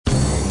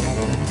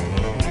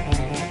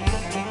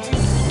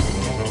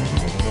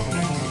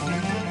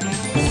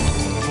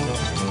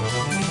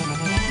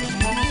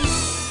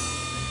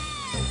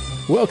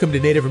Welcome to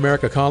Native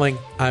America Calling.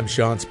 I'm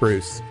Sean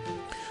Spruce.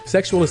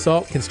 Sexual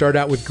assault can start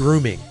out with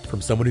grooming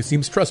from someone who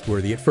seems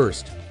trustworthy at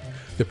first.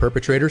 The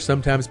perpetrator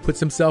sometimes puts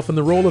himself in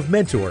the role of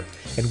mentor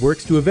and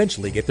works to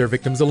eventually get their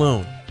victims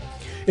alone.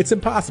 It's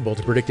impossible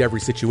to predict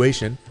every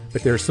situation,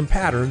 but there are some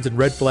patterns and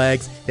red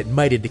flags that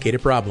might indicate a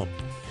problem.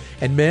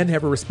 And men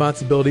have a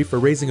responsibility for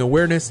raising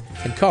awareness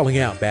and calling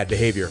out bad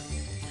behavior.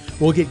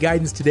 We'll get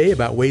guidance today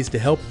about ways to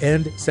help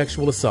end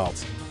sexual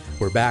assault.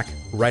 We're back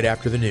right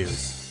after the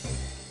news.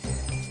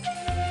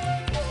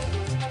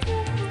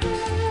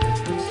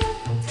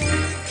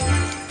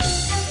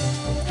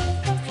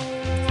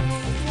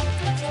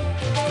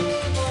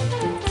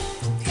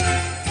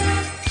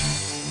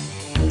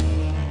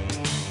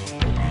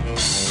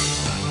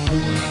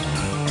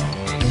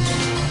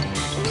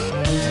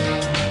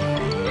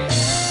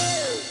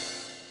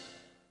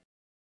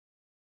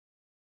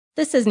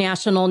 This is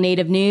National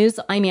Native News.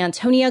 I'm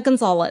Antonia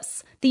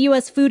Gonzalez. The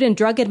U.S. Food and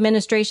Drug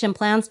Administration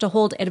plans to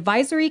hold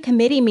advisory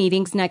committee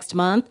meetings next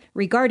month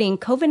regarding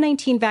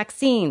COVID-19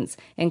 vaccines,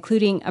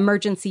 including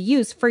emergency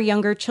use for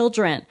younger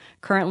children.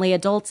 Currently,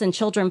 adults and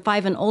children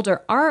 5 and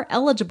older are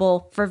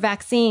eligible for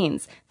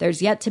vaccines.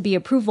 There's yet to be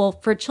approval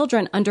for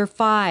children under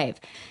 5.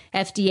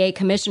 FDA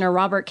Commissioner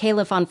Robert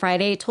Califf on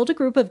Friday told a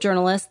group of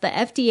journalists the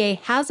FDA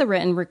has a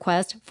written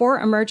request for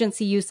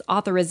emergency use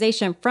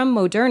authorization from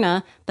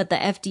Moderna, but the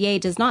FDA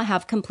does not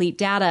have complete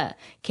data.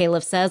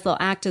 Califf says they'll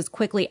act as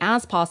quickly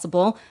as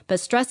possible, but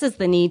stresses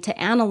the need to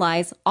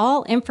analyze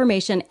all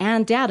information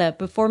and data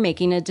before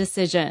making a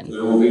decision.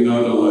 There will be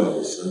no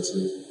delays. That's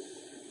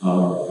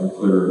a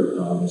clear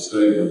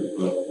statement,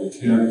 but we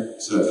can't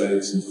set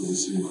dates until we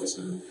see what's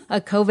in. A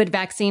COVID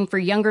vaccine for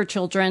younger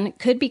children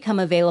could become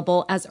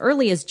available as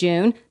early as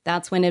June.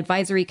 That's when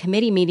advisory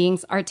committee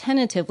meetings are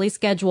tentatively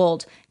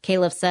scheduled.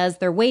 Califf says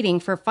they're waiting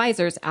for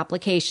Pfizer's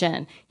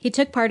application. He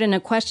took part in a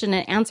question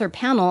and answer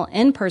panel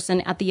in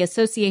person at the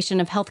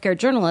Association of Healthcare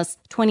Journalists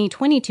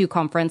 2022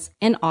 conference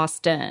in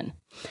Austin.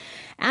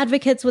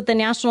 Advocates with the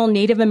National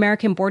Native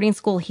American Boarding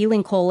School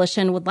Healing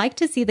Coalition would like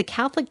to see the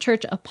Catholic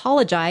Church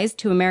apologize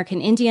to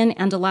American Indian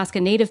and Alaska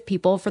Native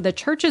people for the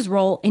church's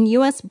role in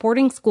U.S.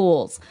 boarding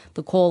schools.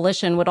 The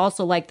coalition would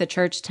also like the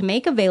church to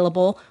make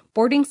available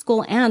boarding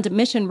school and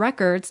mission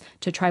records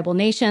to tribal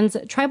nations,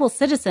 tribal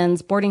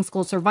citizens, boarding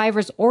school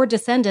survivors or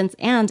descendants,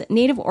 and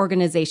Native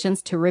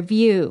organizations to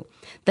review.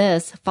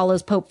 This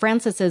follows Pope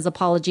Francis's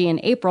apology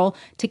in April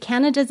to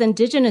Canada's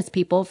Indigenous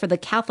people for the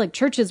Catholic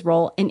Church's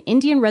role in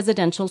Indian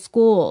residential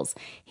schools.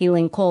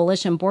 Healing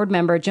Coalition board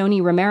member Joni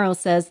Romero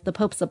says the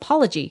Pope's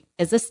apology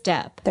is a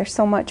step. There's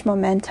so much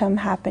momentum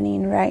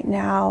happening right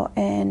now,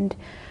 and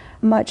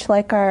much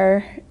like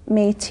our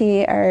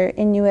Métis, our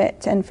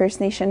Inuit and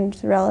First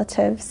Nations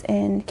relatives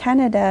in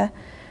Canada,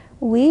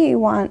 we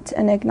want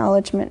an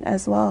acknowledgement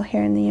as well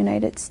here in the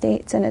United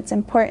States. And it's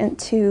important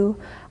to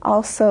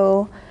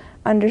also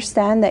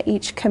understand that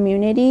each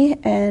community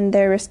and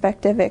their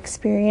respective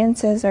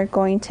experiences are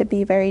going to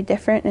be very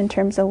different in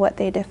terms of what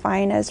they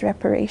define as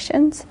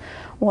reparations,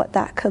 what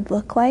that could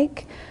look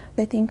like.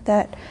 I think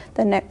that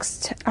the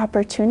next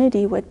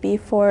opportunity would be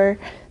for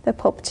the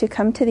Pope to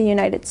come to the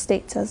United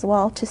States as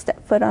well, to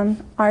step foot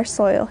on our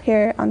soil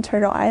here on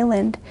Turtle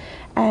Island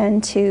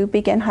and to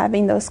begin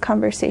having those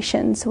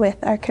conversations with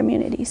our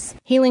communities.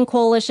 Healing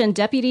Coalition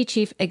Deputy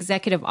Chief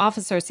Executive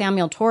Officer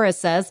Samuel Torres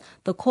says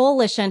the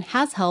coalition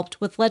has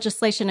helped with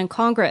legislation in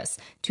Congress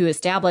to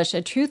establish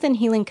a Truth in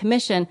Healing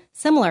Commission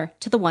similar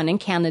to the one in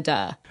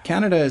Canada.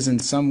 Canada is in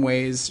some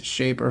ways,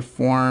 shape, or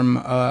form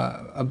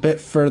a bit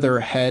further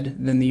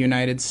ahead than the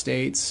United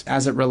States.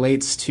 As it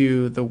relates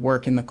to the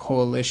work in the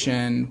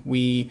coalition,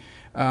 we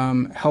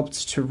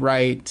helped to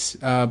write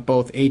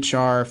both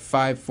H.R.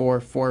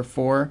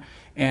 5444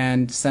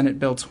 and Senate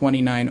Bill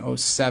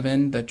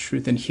 2907, the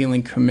Truth in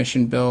Healing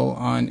Commission Bill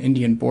on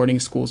Indian Boarding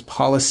Schools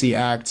Policy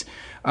Act.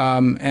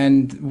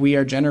 And we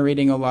are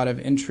generating a lot of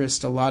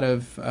interest,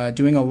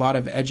 doing a lot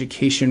of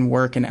education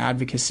work and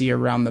advocacy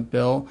around the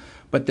bill.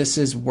 But this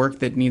is work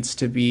that needs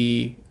to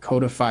be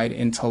codified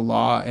into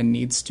law and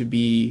needs to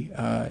be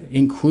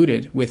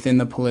included within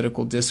the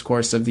political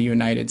discourse of the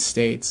United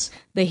States.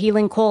 The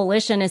Healing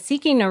Coalition is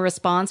seeking a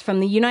response from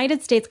the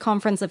United States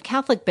Conference of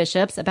Catholic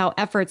Bishops about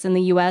efforts in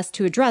the U.S.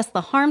 to address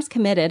the harms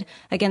committed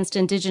against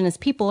Indigenous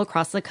people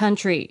across the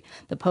country.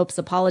 The Pope's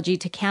apology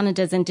to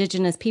Canada's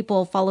Indigenous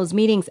people follows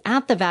meetings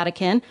at the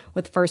Vatican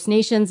with First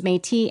Nations,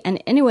 Métis,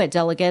 and Inuit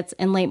delegates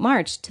in late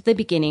March to the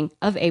beginning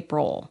of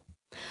April.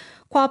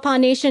 Quapaw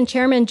Nation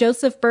Chairman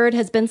Joseph Byrd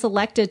has been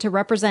selected to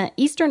represent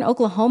Eastern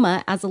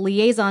Oklahoma as a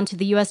liaison to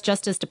the U.S.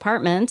 Justice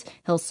Department.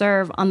 He'll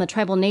serve on the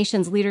Tribal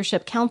Nations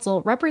Leadership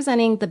Council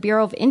representing the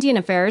Bureau of Indian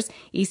Affairs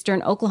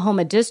Eastern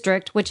Oklahoma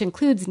District, which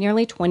includes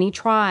nearly 20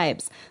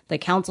 tribes. The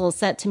council is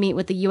set to meet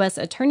with the U.S.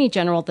 Attorney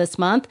General this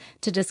month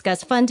to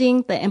discuss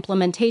funding, the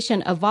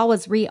implementation of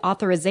VAWA's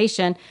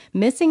reauthorization,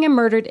 missing and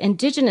murdered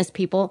Indigenous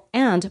people,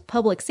 and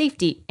public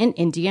safety in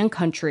Indian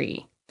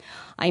country.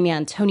 I'm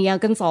Antonia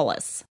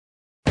Gonzalez.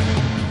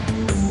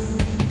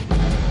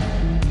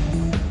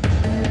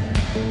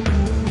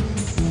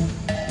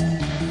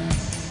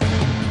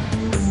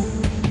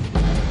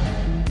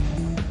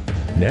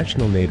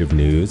 National Native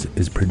News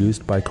is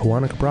produced by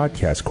Koahnic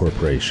Broadcast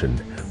Corporation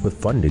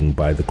with funding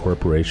by the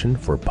Corporation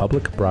for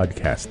Public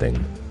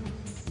Broadcasting.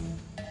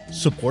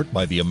 Support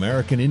by the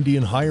American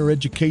Indian Higher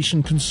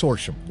Education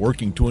Consortium,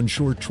 working to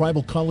ensure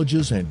tribal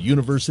colleges and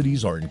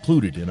universities are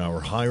included in our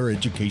higher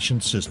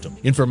education system.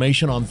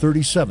 Information on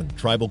 37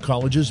 tribal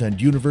colleges and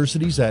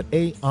universities at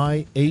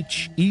aihec.org.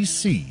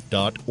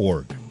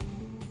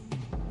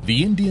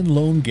 The Indian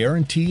Loan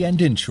Guarantee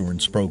and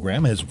Insurance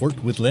Program has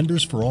worked with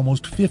lenders for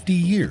almost 50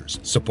 years,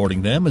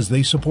 supporting them as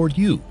they support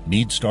you.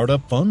 Need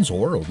startup funds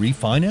or a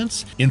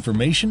refinance?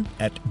 Information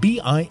at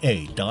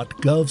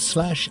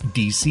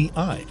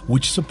bia.gov/DCI,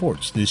 which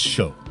supports this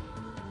show.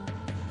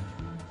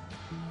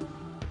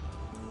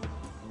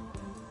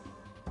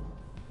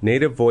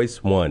 Native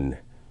Voice One,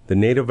 the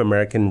Native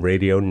American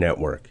Radio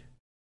Network.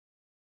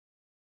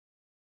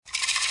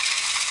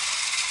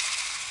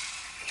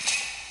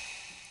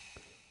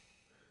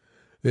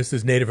 This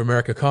is Native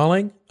America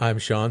Calling. I'm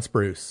Sean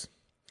Spruce.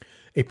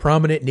 A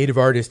prominent Native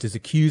artist is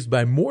accused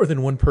by more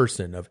than one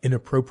person of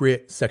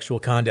inappropriate sexual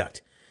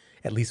conduct.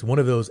 At least one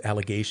of those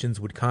allegations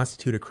would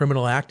constitute a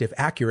criminal act if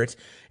accurate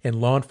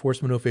and law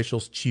enforcement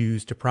officials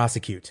choose to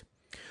prosecute.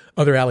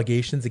 Other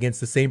allegations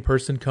against the same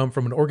person come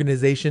from an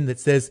organization that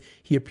says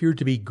he appeared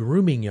to be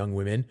grooming young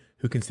women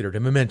who considered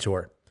him a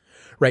mentor.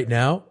 Right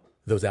now,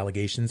 those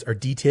allegations are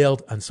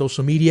detailed on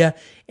social media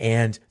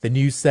and the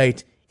news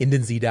site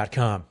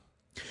IndenZ.com.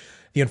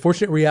 The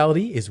unfortunate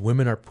reality is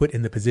women are put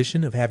in the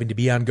position of having to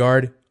be on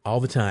guard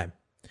all the time.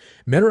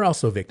 Men are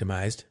also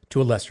victimized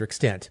to a lesser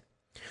extent.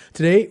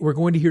 Today, we're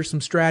going to hear some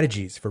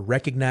strategies for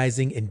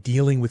recognizing and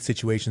dealing with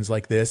situations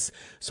like this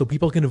so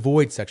people can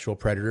avoid sexual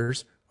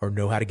predators or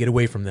know how to get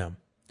away from them.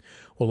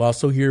 We'll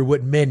also hear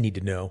what men need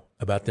to know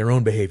about their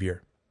own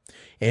behavior.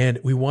 And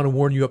we want to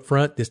warn you up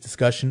front, this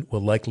discussion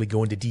will likely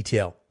go into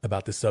detail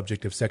about the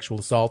subject of sexual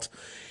assault.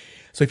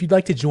 So if you'd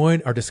like to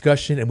join our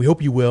discussion, and we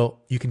hope you will,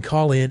 you can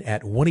call in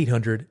at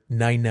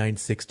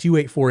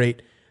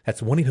 1-800-996-2848.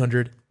 That's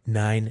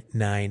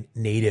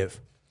 1-800-99-NATIVE.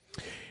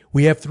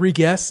 We have three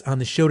guests on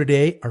the show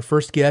today. Our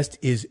first guest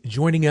is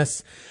joining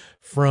us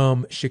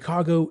from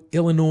Chicago,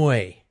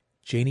 Illinois,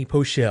 Janie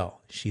Pochel.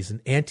 She's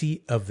an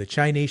auntie of the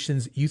Chi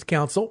Nations Youth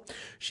Council.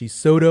 She's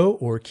Soto,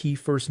 or Key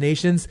First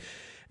Nations.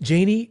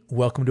 Janie,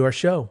 welcome to our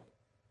show.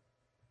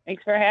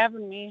 Thanks for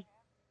having me.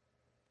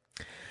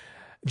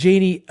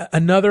 Janie,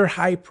 another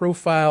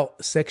high-profile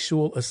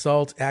sexual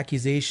assault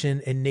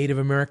accusation in Native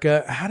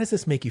America. How does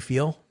this make you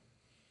feel?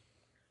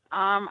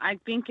 I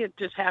think it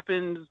just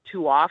happens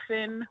too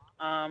often.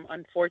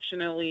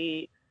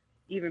 Unfortunately,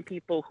 even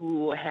people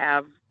who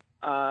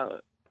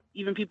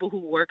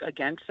work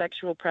against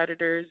sexual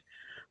predators,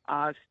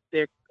 our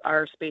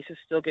spaces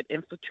still get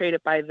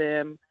infiltrated by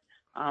them.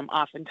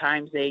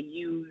 Oftentimes, they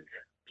use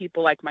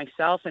people like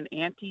myself and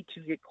Auntie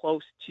to get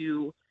close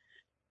to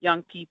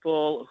young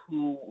people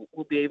who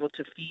will be able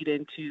to feed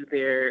into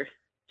their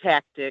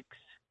tactics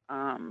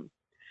and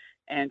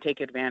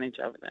take advantage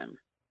of them.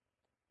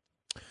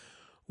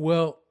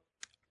 Well,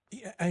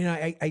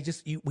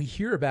 we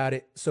hear about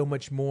it so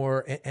much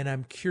more, and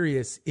I'm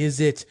curious, is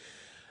it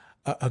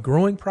a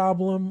growing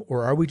problem,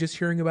 or are we just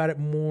hearing about it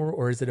more,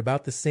 or is it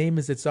about the same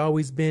as it's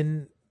always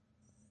been?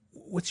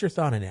 What's your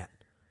thought on that?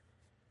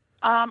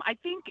 I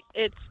think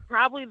it's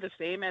probably the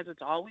same as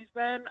it's always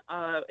been.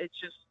 It's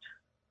just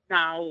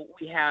now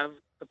we have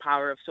the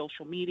power of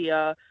social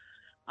media.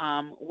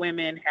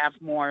 Women have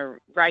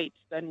more rights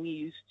than we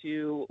used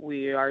to.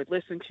 We are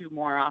listened to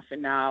more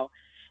often now,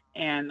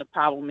 and the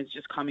problem is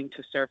just coming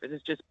to surface.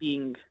 It's just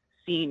being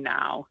seen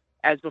now,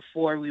 as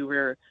before we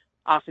were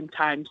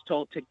oftentimes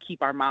told to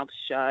keep our mouths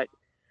shut,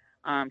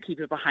 keep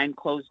it behind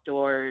closed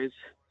doors,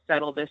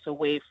 settle this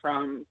away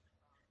from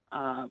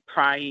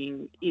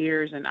prying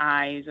ears and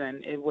eyes,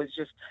 and it was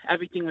just,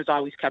 everything was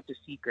always kept a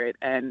secret.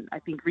 And I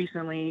think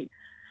recently,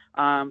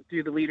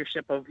 through the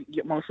leadership of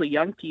mostly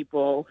young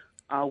people,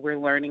 we're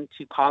learning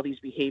to call these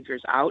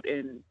behaviors out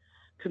in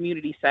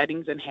community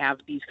settings and have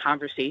these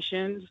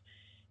conversations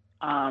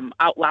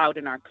out loud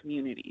in our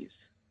communities.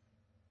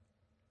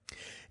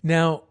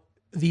 Now,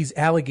 these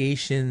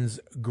allegations,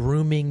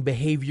 grooming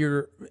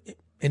behavior,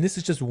 and this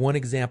is just one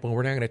example.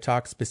 We're not going to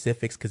talk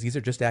specifics because these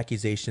are just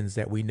accusations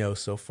that we know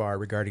so far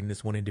regarding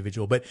this one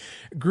individual. But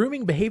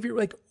grooming behavior,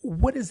 like,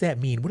 what does that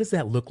mean? What does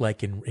that look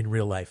like in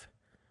real life?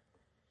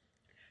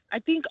 I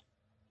think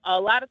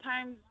a lot of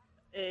times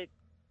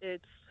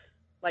it's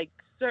like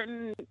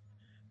certain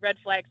red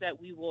flags that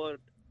we will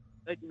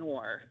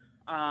ignore,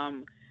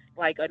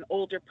 like an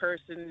older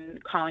person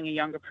calling a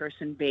younger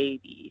person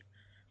baby,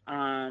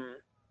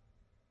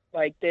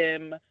 like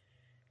them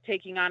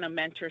taking on a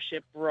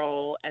mentorship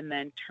role and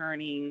then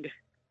turning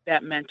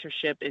that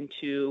mentorship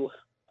into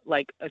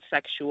like a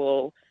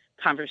sexual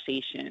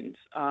conversations.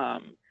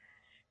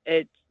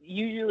 It's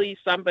usually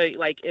somebody,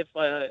 like if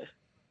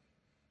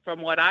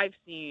from what I've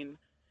seen,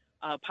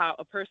 a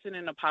person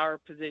in a power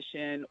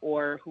position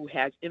or who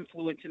has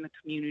influence in the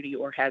community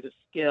or has a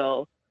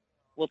skill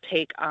will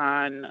take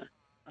on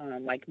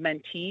like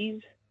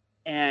mentees,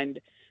 and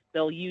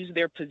they'll use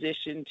their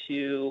position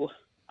to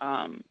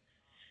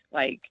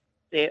Like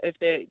if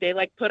they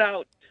like put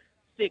out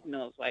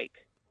signals like,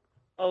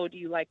 oh, do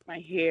you like my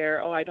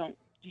hair? Oh, I don't.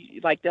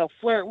 Like they'll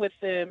flirt with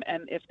them,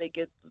 and if they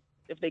get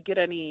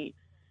any,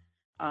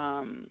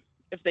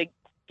 if they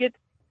get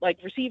like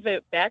receive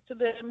it back to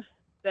them,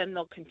 then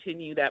they'll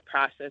continue that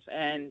process.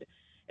 And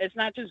it's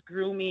not just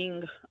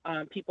grooming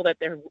people that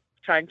they're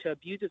trying to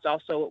abuse; it's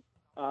also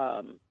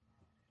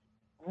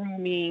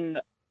grooming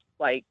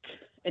like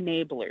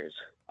enablers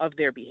of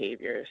their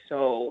behavior.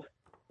 So,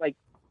 like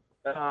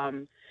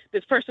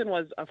this person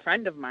was a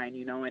friend of mine,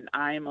 and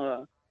I'm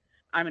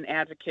an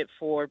advocate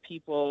for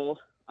people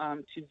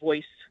to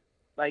voice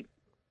like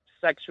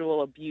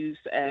sexual abuse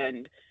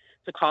and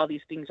to call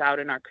these things out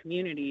in our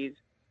communities.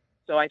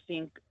 So I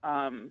think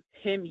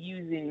him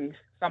using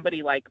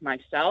somebody like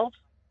myself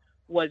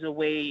was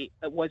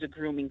a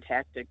grooming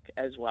tactic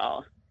as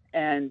well.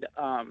 And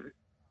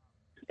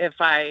if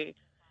I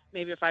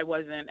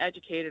wasn't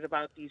educated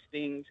about these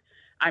things,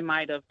 I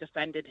might have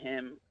defended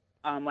him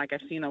like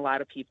I've seen a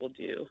lot of people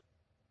do.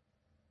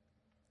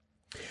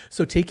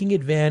 So taking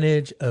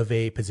advantage of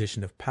a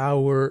position of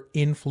power,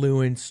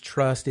 influence,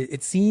 trust,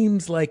 it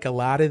seems like a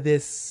lot of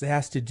this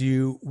has to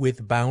do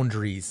with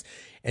boundaries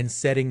and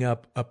setting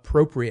up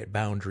appropriate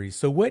boundaries.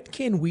 So what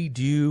can we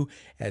do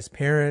as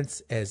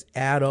parents, as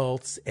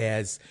adults,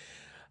 as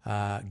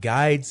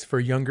guides for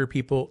younger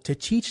people to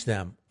teach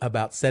them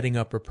about setting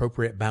up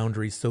appropriate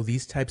boundaries so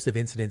these types of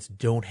incidents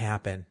don't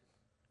happen?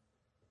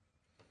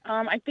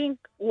 I think,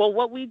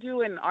 what we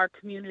do in our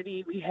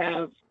community, we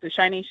have the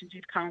Chi Nations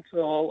Youth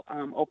Council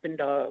opened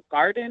a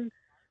garden,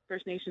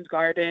 First Nations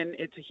garden.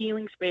 It's a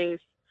healing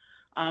space.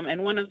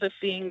 And one of the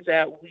things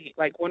that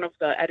one of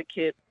the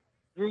etiquette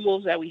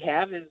rules that we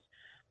have is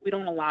we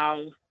don't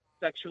allow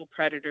sexual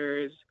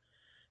predators,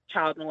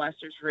 child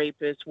molesters,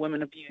 rapists,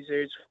 women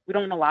abusers. We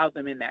don't allow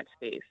them in that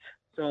space.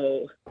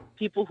 So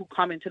people who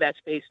come into that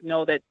space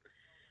know that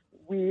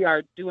we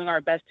are doing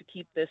our best to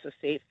keep this a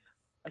safe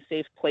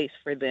place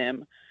for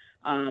them.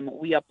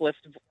 We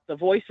uplift the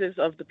voices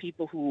of the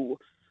people who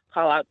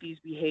call out these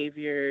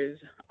behaviors.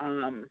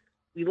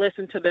 We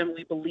listen to them,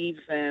 we believe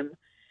them.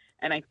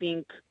 And I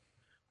think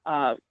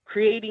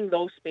creating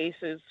those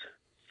spaces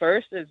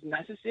first is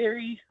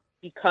necessary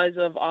because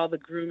of all the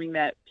grooming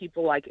that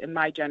people like in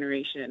my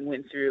generation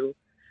went through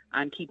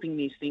on keeping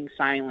these things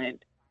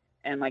silent.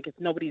 And like, it's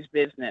nobody's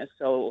business.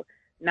 So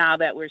now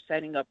that we're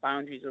setting up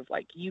boundaries of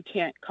like, you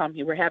can't come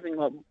here,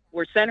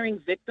 we're centering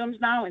victims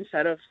now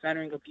instead of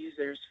centering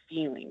abusers'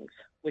 feelings,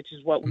 which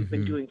is what we've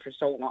been doing for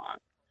so long.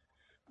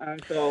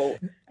 So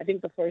I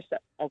think the first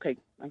step, okay,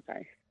 I'm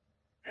sorry.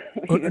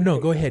 No,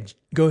 go ahead.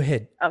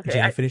 Okay,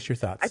 Jenna, finish your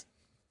thoughts.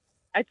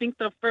 I think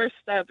the first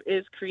step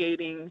is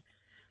creating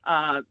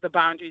the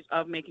boundaries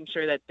of making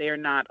sure that they're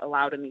not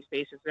allowed in these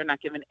spaces. They're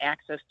not given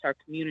access to our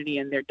community,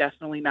 and they're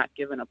definitely not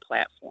given a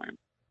platform.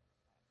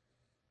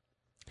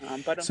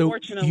 But so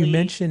unfortunately, you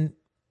mentioned.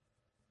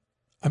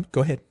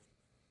 Go ahead.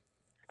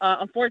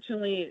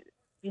 Unfortunately,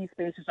 these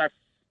spaces are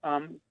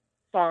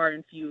far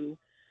and few.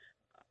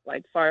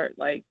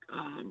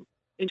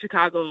 In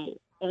Chicago,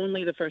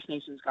 only the First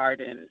Nations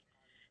Garden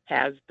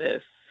has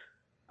this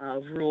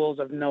rules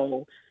of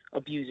no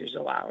abusers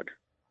allowed.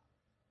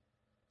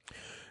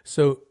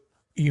 So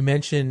you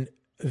mentioned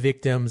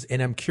victims,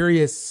 and I'm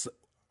curious,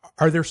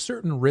 are there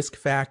certain risk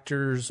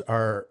factors?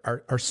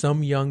 Are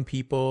some young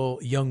people,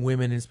 young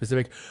women in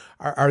specific,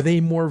 are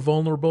they more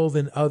vulnerable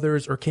than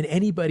others, or can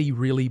anybody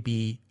really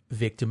be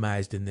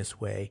victimized in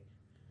this way?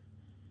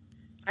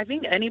 I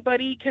think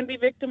anybody can be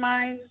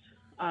victimized.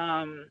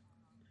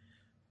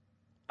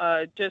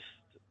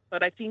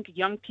 But I think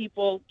young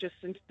people, just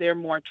since they're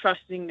more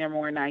trusting, they're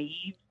more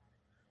naive,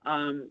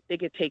 they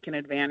get taken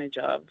advantage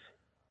of.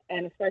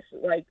 And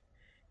especially like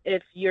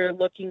if you're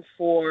looking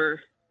for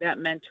that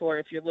mentor,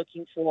 if you're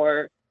looking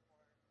for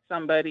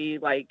somebody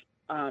like,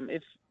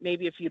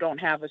 if you don't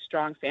have a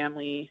strong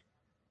family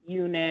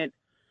unit,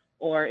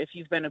 or if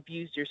you've been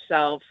abused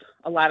yourself,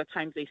 a lot of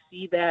times they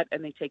see that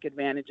and they take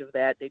advantage of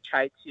that. They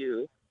try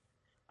to,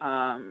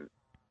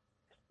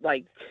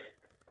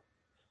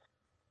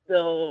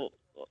 they'll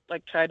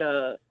try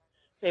to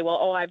say, well,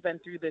 oh, I've been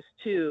through this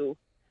too.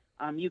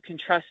 You can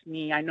trust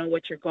me. I know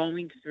what you're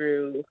going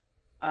through.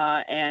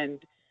 And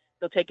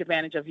they'll take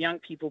advantage of young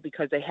people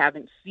because they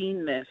haven't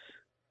seen this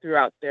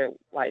throughout their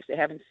life. They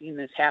haven't seen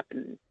this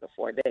happen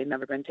before. They've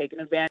never been taken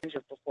advantage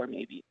of before,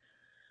 maybe.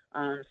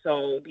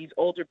 So these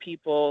older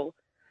people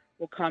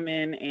will come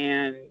in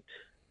and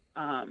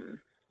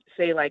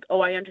say like,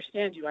 oh, I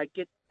understand you. I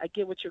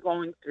get what you're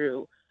going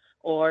through.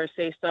 Or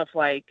say stuff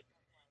like,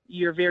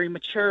 you're very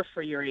mature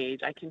for your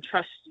age. I can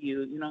trust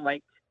you.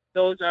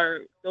 Those are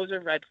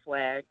red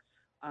flags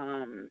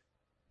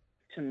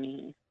to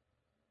me.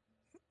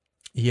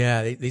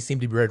 Yeah, they seem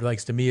to be red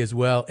flags to me as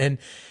well. And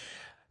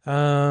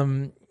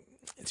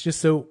it's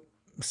just so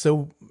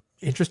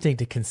interesting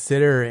to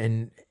consider.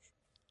 And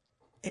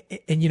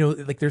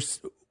there's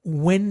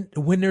when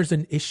there's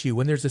an issue,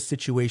 when there's a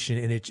situation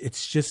and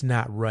it's just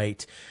not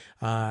right.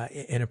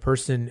 And a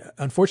person,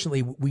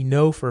 unfortunately, we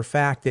know for a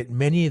fact that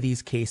many of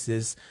these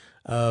cases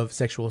of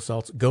sexual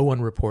assaults go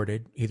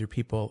unreported. Either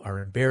people are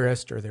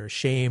embarrassed or they're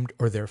ashamed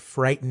or they're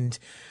frightened,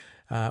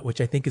 which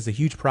I think is a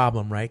huge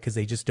problem, right? Because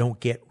they just don't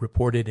get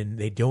reported and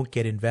they don't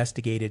get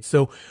investigated.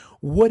 So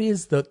what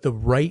is the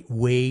right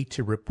way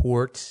to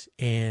report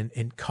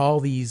and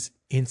call these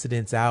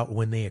incidents out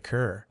when they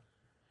occur?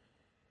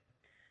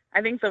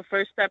 I think the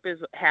first step is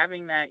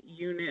having that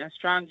unit, a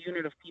strong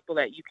unit of people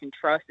that you can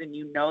trust and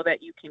you know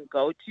that you can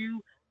go to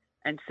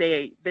and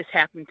say, this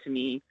happened to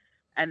me,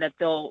 and that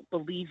they'll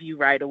believe you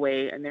right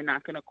away and they're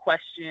not going to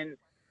question,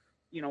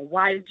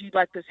 why did you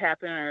let this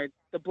happen? Or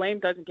the blame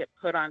doesn't get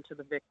put onto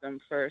the victim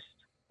first,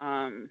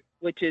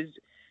 which is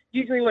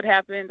usually what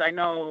happens. I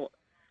know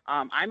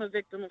I'm a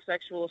victim of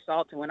sexual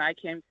assault, and when I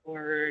came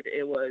forward,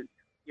 it was,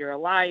 you're a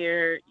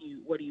liar,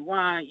 what do you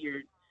want?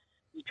 You're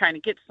trying to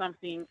get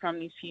something from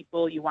these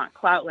people, you want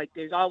clout. Like,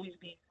 there's always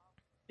these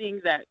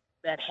things that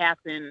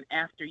happen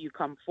after you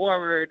come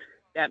forward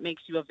that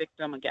makes you a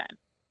victim again.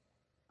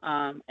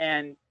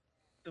 And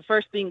the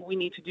first thing we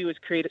need to do is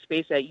create a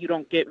space that you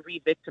don't get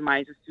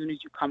re-victimized as soon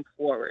as you come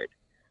forward.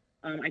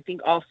 I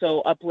think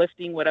also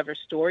uplifting whatever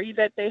story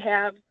that they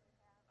have,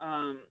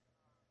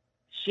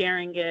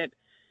 sharing it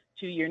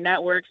to your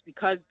networks,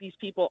 because these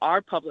people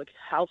are public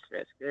health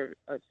risk. They're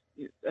a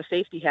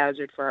safety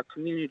hazard for our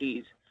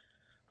communities.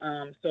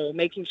 So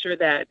making sure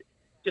that,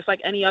 just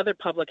like any other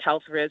public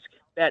health risk,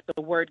 that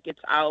the word gets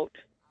out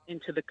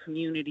into the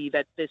community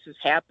that this is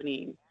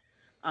happening,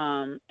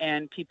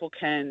 and people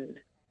can,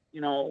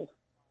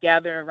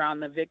 gather around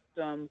the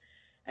victim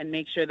and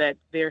make sure that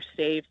they're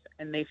safe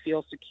and they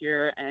feel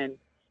secure and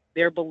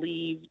they're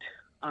believed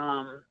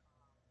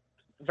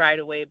right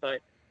away.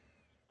 But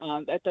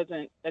that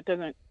doesn't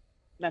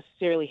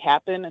necessarily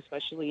happen,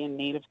 especially in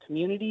Native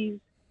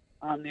communities.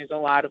 There's a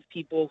lot of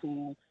people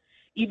who,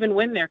 even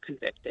when they're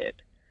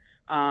convicted,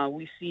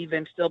 we see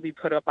them still be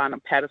put up on a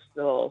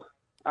pedestal.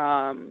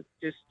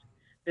 Just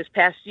this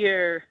past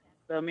year,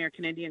 the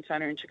American Indian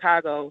Center in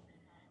Chicago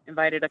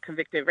invited a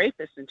convicted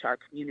rapist into our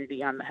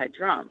community on the head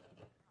drum.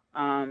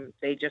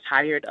 They just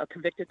hired a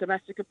convicted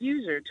domestic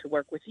abuser to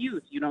work with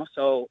youth,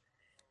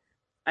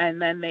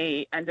 and then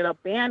they ended up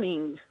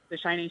banning the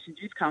Cheyenne Nations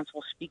Youth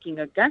Council speaking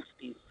against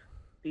these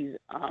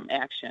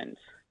actions,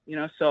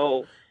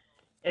 so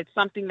it's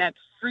something that's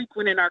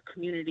frequent in our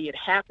community. It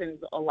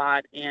happens a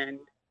lot, and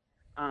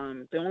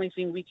the only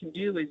thing we can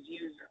do is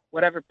use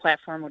whatever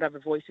platform, whatever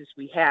voices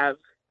we have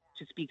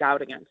to speak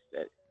out against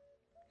it.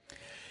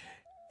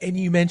 And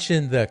you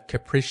mentioned the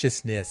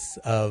capriciousness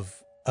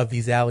of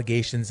these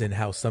allegations and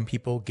how some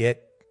people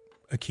get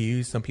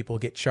accused, some people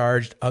get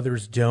charged,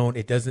 others don't.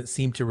 It doesn't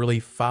seem to really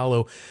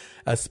follow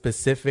a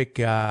specific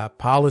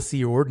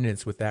policy or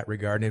ordinance with that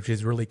regard, which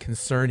is really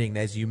concerning,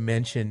 as you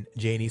mentioned,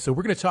 Janie. So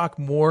we're going to talk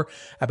more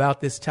about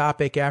this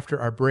topic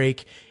after our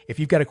break. If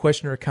you've got a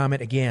question or a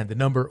comment, again, the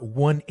number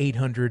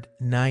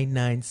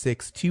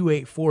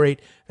 1-800-996-2848.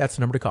 That's the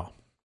number to call.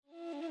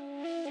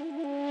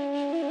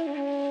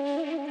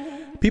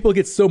 People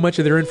get so much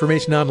of their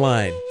information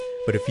online,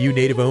 but a few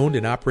Native-owned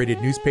and operated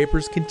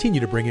newspapers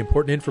continue to bring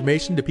important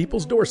information to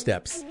people's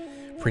doorsteps.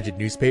 Printed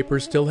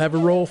newspapers still have a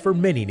role for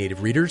many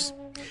Native readers,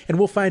 and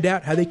we'll find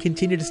out how they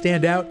continue to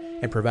stand out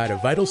and provide a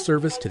vital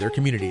service to their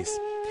communities.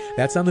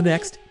 That's on the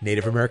next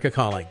Native America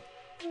Calling.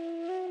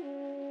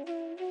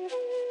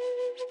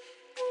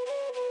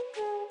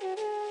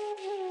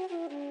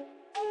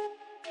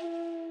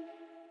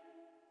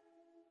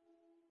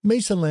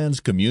 Mesa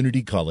Lands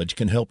Community College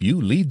can help you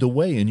lead the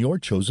way in your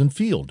chosen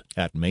field.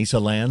 At Mesa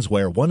Lands,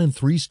 where 1 in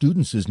 3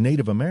 students is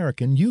Native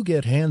American, you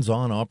get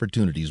hands-on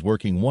opportunities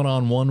working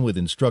one-on-one with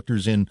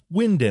instructors in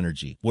wind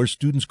energy, where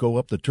students go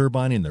up the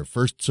turbine in their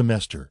first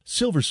semester,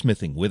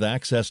 silversmithing with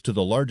access to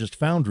the largest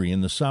foundry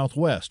in the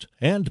Southwest,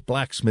 and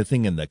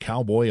blacksmithing and the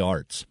cowboy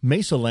arts.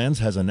 Mesa Lands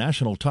has a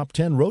national top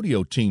 10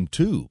 rodeo team,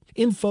 too.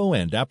 Info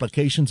and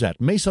applications at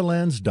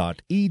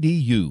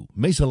mesalands.edu.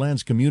 Mesa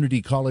Lands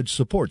Community College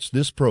supports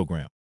this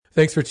program.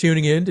 Thanks for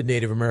tuning in to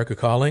Native America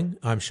Calling.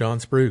 I'm Sean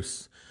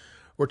Spruce.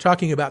 We're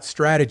talking about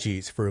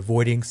strategies for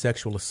avoiding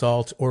sexual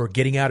assault or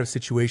getting out of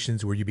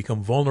situations where you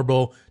become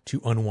vulnerable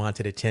to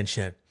unwanted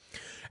attention.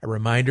 A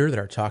reminder that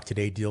our talk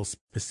today deals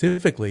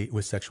specifically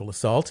with sexual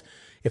assault.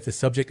 If the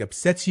subject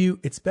upsets you,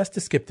 it's best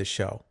to skip the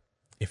show.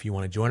 If you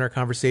want to join our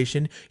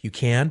conversation, you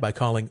can by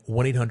calling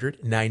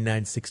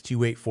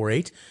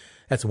 1-800-996-2848.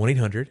 That's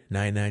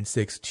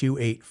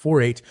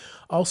 1-800-996-2848.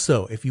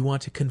 Also, if you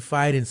want to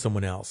confide in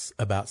someone else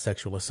about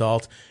sexual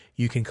assault,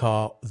 you can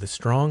call the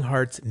Strong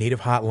Hearts Native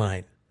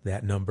Hotline.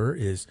 That number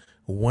is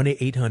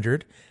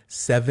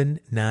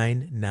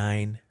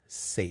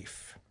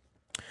 1-800-799-SAFE.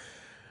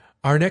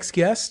 Our next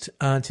guest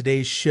on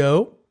today's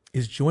show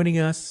is joining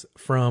us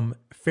from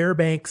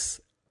Fairbanks,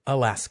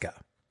 Alaska.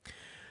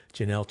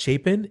 Janelle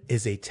Chapin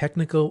is a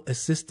technical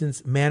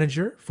assistance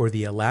manager for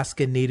the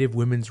Alaska Native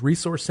Women's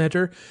Resource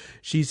Center.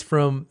 She's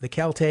from the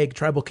Kaltag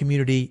tribal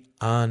community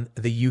on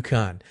the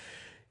Yukon.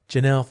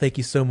 Janelle, thank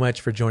you so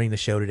much for joining the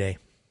show today.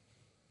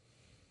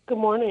 Good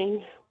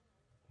morning.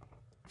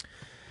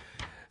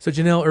 So,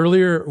 Janelle,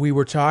 earlier we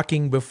were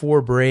talking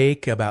before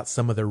break about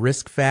some of the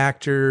risk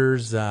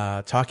factors,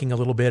 talking a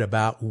little bit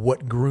about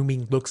what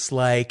grooming looks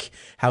like,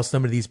 how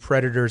some of these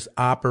predators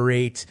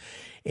operate.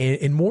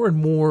 And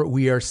more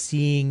we are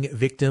seeing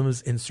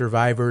victims and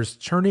survivors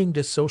turning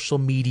to social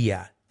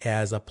media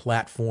as a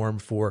platform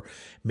for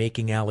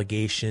making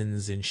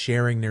allegations and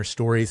sharing their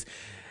stories.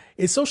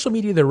 Is social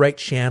media the right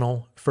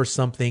channel for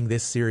something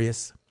this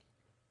serious?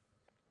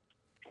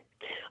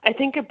 I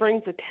think it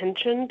brings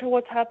attention to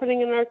what's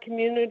happening in our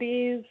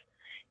communities,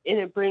 and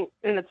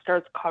it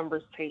starts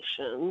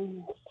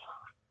conversations.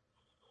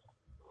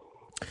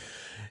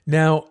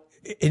 Now,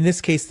 in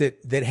this case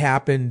that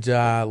happened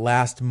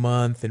last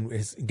month and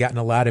has gotten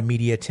a lot of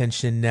media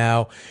attention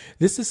now,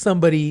 this is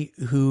somebody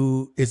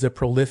who is a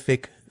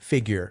prolific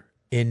figure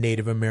in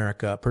Native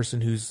America, a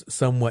person who's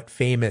somewhat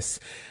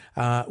famous.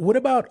 What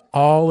about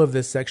all of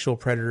the sexual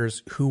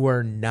predators who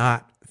are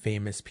not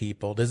famous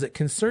people? Does it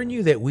concern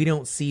you that we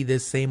don't see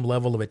this same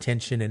level of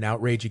attention and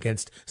outrage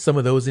against some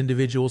of those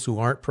individuals who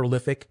aren't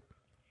prolific?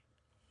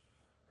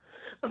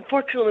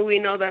 Unfortunately, we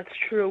know that's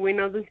true. We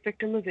know this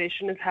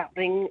victimization is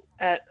happening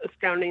at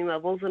astounding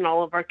levels in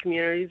all of our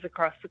communities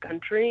across the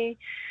country,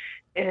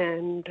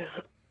 and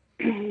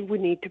we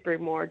need to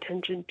bring more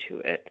attention to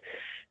it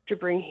to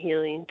bring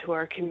healing to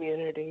our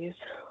communities.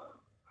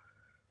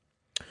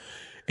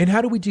 And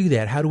how do we do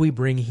that? How do we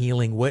bring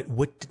healing?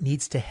 What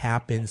needs to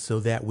happen so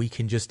that we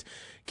can just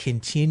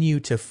continue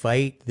to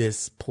fight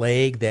this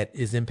plague that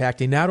is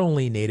impacting not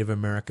only Native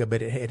America,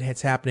 but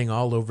it's happening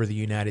all over the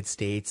United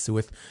States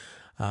with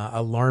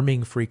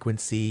alarming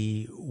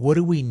frequency? What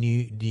do we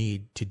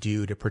need to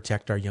do to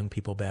protect our young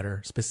people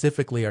better,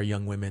 specifically our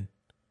young women?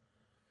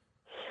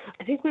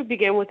 I think we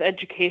begin with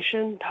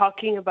education,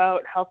 talking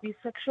about healthy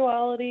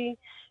sexuality,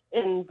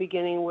 and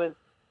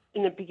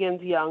it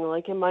begins young.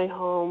 Like in my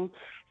home,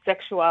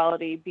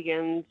 sexuality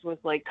begins with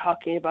like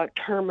talking about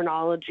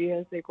terminology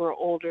as they grow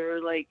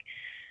older, like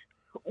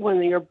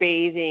when you're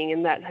bathing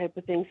and that type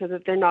of thing, so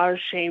that they're not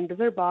ashamed of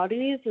their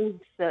bodies and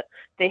that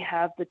they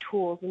have the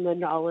tools and the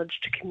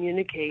knowledge to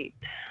communicate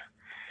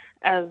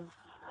as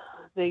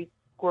they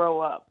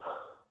grow up.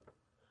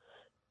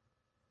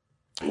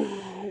 The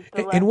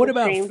less what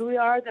about ashamed we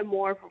are, the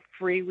more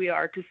free we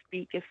are to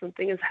speak if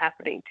something is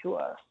happening to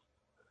us.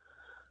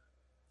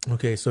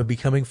 Okay, so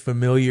becoming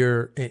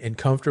familiar and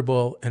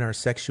comfortable in our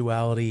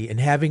sexuality and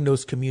having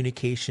those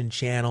communication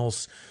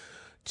channels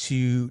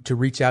to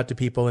reach out to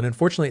people. And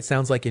unfortunately, it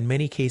sounds like in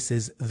many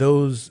cases,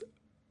 those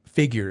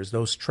figures,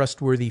 those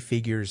trustworthy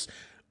figures,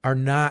 are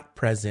not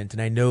present.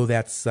 And I know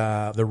that's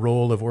the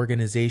role of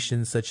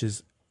organizations such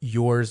as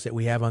yours that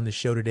we have on the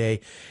show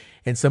today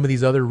and some of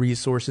these other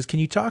resources. Can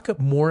you talk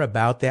more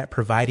about that,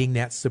 providing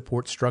that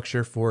support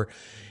structure for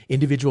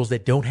individuals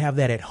that don't have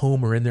that at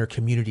home or in their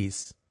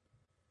communities?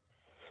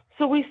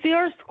 So we see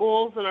our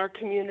schools and our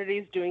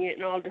communities doing it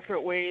in all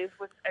different ways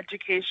with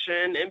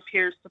education and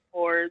peer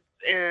supports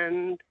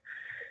and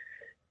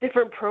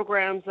different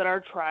programs that our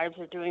tribes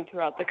are doing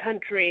throughout the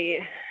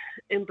country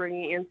in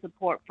bringing in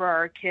support for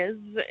our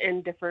kids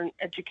in different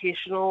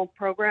educational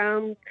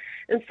programs.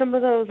 And some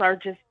of those are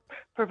just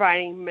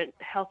providing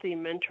healthy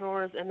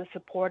mentors and a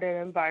supported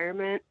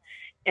environment.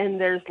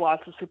 And there's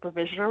lots of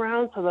supervision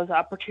around, so those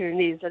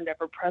opportunities are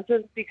never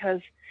present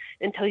because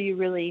until you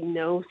really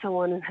know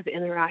someone and have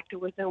interacted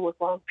with them with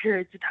long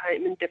periods of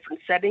time in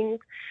different settings,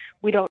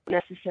 we don't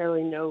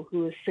necessarily know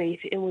who is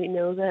safe. And we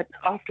know that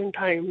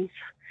oftentimes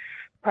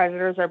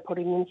predators are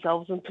putting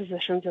themselves in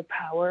positions of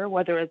power,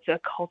 whether it's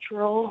a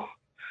cultural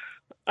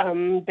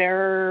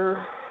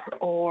bearer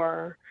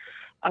or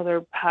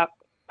other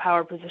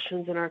power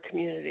positions in our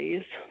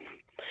communities.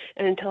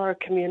 And until our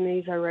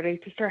communities are ready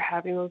to start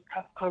having those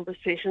tough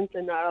conversations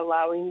and not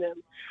allowing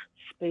them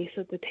space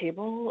at the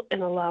table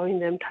and allowing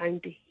them time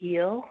to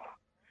heal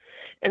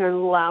and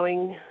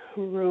allowing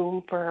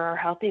room for our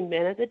healthy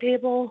men at the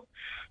table,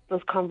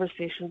 those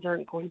conversations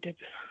aren't going to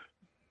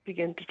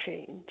begin to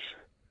change.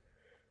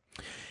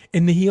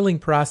 In the healing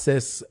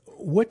process,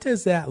 what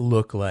does that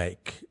look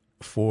like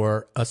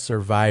for a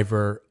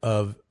survivor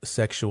of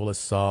sexual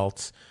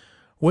assault?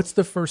 What's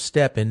the first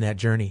step in that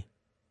journey?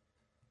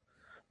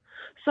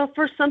 So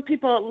for some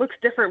people, it looks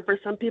different. For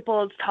some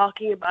people, it's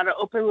talking about it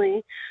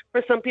openly.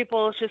 For some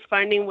people, it's just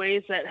finding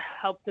ways that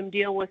help them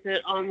deal with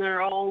it on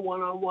their own,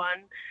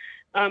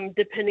 one-on-one,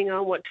 depending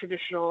on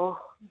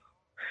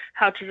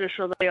how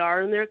traditional they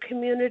are in their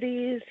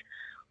communities,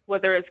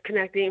 whether it's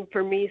connecting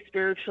for me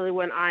spiritually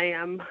when I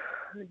am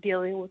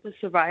dealing with a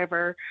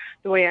survivor,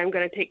 the way I'm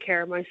going to take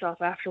care of myself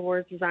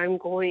afterwards is I'm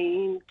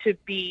going to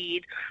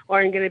bead or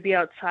I'm going to be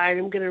outside.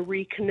 I'm going to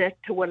reconnect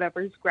to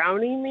whatever's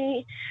grounding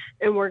me.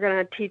 And we're going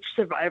to teach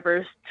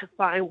survivors to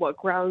find what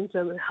grounds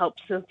them and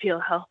helps them feel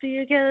healthy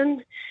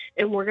again.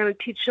 And we're going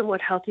to teach them what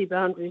healthy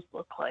boundaries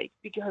look like,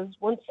 because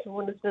once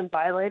someone has been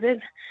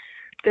violated,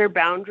 their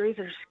boundaries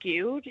are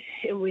skewed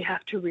and we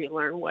have to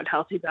relearn what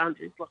healthy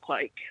boundaries look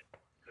like.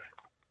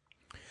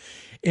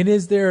 And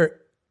is there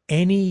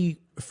any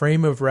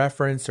frame of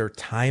reference or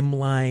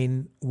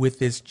timeline with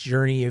this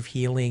journey of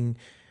healing?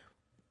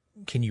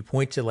 can you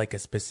point to like a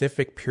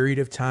specific period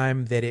of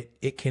time that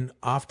it can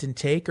often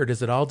take, or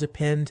does it all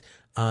depend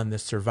on the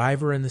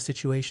survivor and the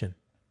situation?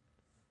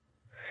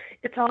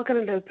 It's all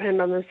going to depend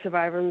on the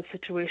survivor and the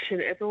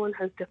situation. Everyone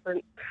has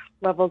different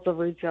levels of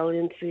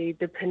resiliency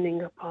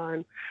depending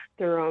upon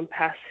their own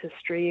past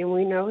history. And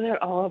we know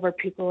that all of our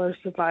people are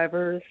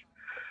survivors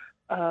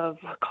of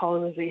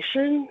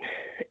colonization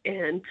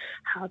and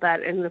how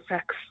that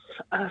affects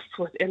us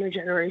with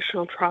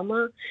intergenerational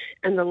trauma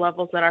and the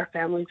levels that our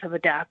families have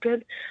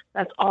adapted.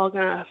 That's all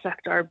going to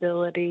affect our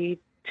ability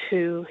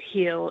to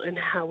heal and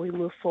how we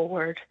move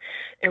forward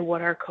and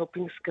what our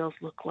coping skills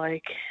look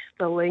like.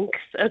 The length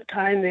of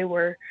time they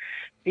were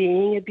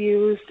being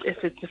abused,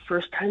 if it's the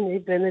first time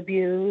they've been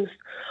abused,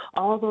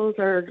 all those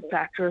are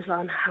factors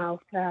on how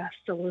fast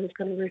someone is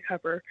going to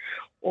recover.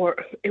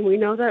 And we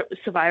know that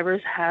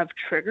survivors have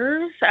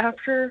triggers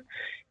after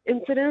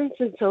incidents,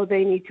 and so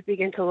they need to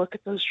begin to look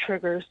at those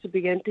triggers to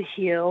begin to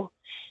heal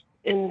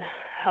and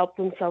help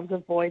themselves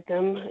avoid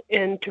them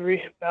and to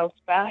bounce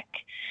back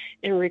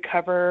and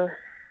recover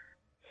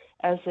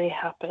as they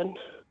happen.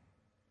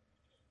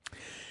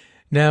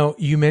 Now,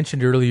 you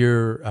mentioned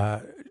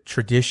earlier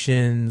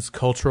traditions,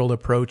 cultural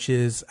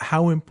approaches.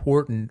 How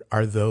important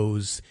are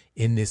those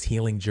in this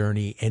healing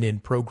journey and in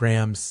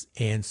programs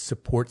and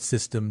support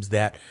systems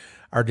that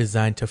are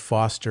designed to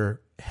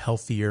foster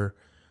healthier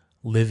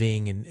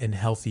living and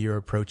healthier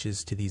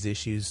approaches to these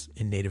issues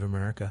in Native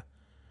America?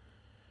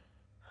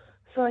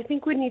 So I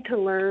think we need to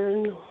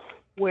learn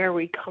where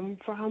we come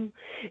from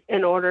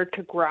in order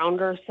to ground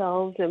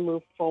ourselves and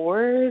move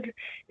forward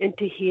and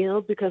to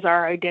heal, because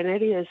our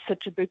identity is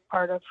such a big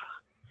part of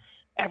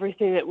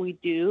everything that we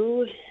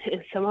do.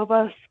 And some of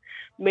us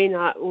may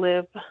not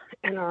live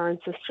in our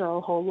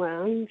ancestral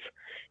homelands,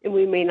 and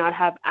we may not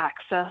have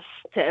access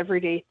to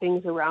everyday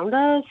things around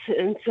us.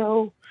 And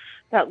so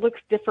that looks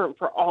different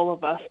for all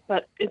of us,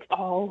 but it's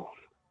all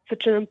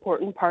such an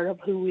important part of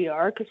who we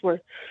are because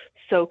we're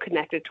so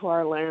connected to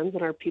our lands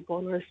and our people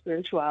and our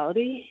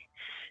spirituality.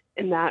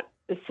 And that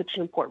is such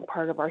an important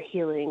part of our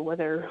healing,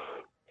 whatever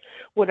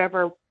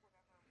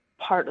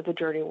part of the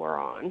journey we're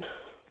on.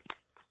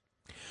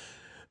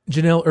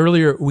 Janelle,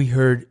 earlier we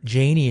heard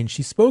Janie, and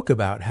she spoke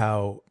about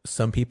how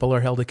some people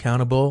are held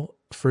accountable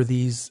for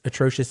these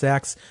atrocious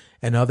acts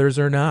and others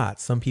are not.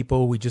 Some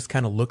people, we just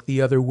kind of look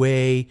the other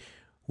way.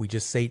 We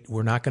just say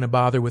we're not going to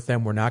bother with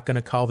them. We're not going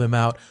to call them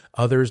out.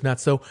 Others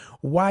not so.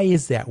 Why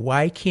is that?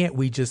 Why can't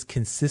we just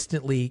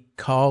consistently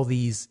call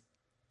these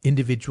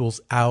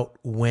individuals out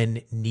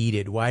when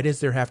needed? Why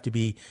does there have to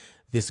be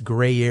this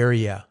gray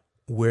area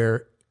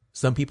where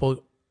some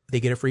people, they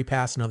get a free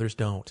pass and others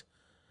don't?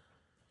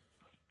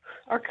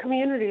 Our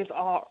communities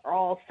are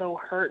all so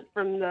hurt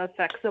from the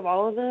effects of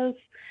all of this,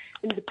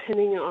 and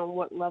depending on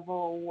what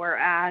level we're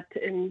at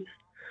in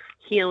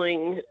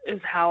healing is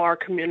how our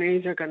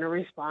communities are going to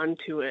respond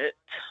to it.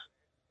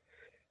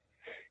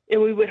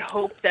 And we would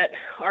hope that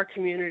our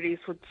communities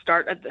would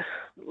start at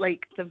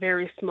the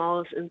very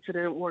smallest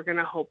incident. We're going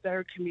to hope that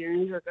our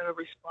communities are going to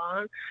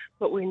respond,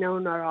 but we know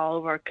not all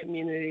of our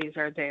communities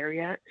are there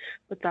yet.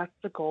 But that's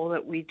the goal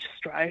that we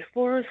strive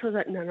for, so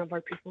that none of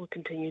our people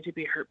continue to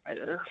be hurt by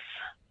this.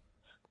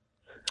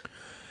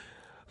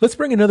 Let's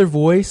bring another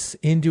voice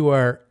into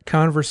our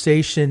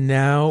conversation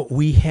now.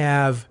 We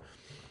have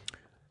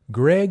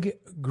Greg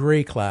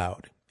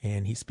Graycloud,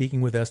 and he's speaking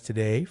with us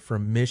today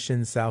from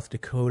Mission, South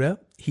Dakota.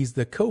 He's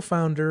the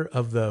co-founder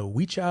of the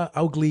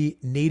Wicha-Augli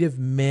Native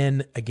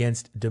Men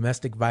Against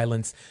Domestic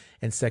Violence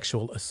and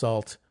Sexual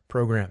Assault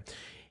program.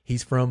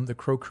 He's from the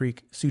Crow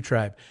Creek Sioux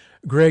Tribe.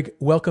 Greg,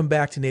 welcome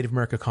back to Native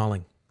America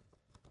Calling.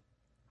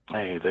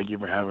 Hey, thank you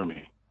for having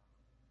me.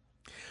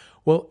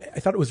 Well, I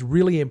thought it was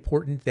really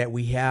important that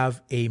we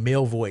have a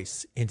male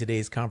voice in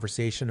today's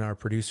conversation. Our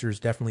producers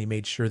definitely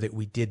made sure that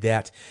we did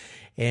that.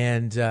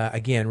 And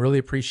again, really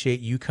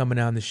appreciate you coming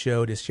on the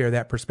show to share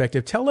that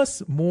perspective. Tell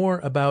us more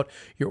about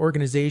your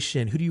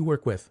organization. Who do you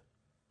work with?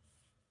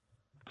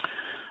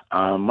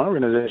 My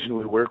organization,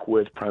 we work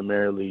with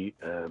primarily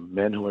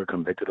men who are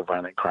convicted of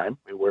violent crime.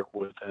 We work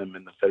with them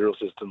in the federal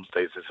system,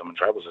 state system, and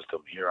tribal system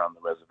here on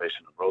the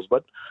reservation of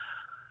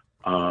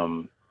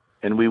Rosebud.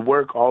 And we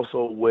work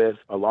also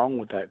along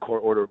with that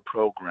court order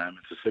program,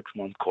 it's a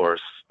 6-month course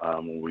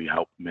where we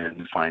help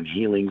men find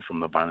healing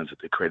from the violence that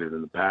they created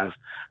in the past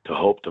to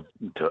hope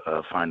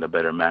to find a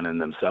better man in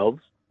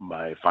themselves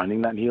by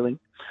finding that healing.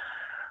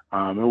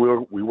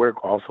 And we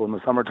work also in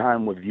the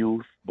summertime with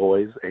youth,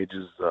 boys,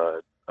 ages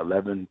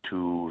 11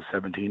 to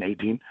 17,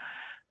 18.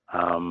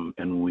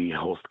 And we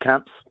host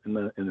camps in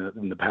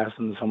the past,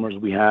 in the summers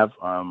we have.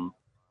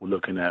 We're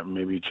looking at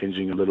maybe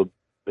changing a little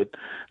bit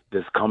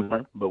this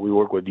summer, but we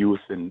work with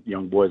youth and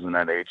young boys in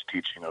that age,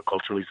 teaching a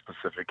culturally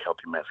specific,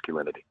 healthy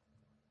masculinity.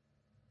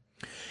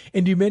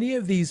 And do many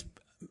of these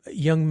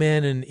young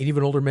men and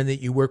even older men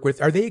that you work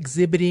with, are they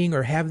exhibiting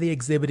or have they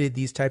exhibited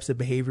these types of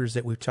behaviors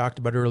that we've talked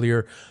about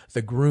earlier,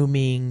 the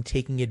grooming,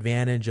 taking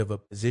advantage of a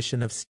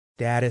position of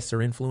status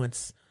or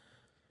influence?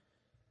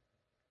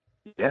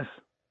 Yes,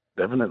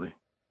 definitely.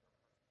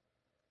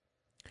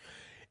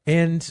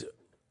 And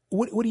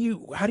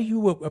how do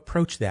you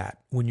approach that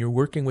when you're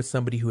working with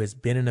somebody who has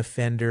been an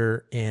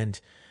offender? And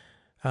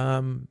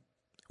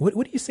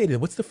what do you say to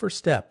them? What's the first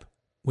step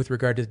with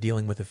regard to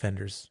dealing with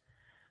offenders?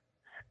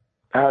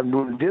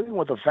 Dealing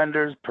with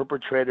offenders,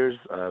 perpetrators,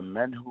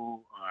 men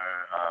who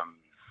are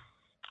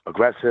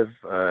aggressive,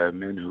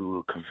 men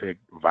who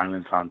conflict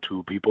violence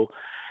onto people.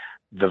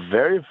 The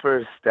very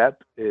first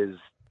step is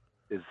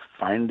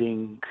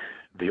finding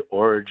the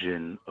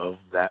origin of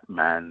that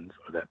man's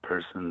or that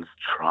person's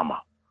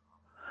trauma.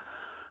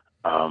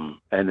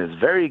 And it's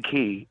very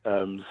key.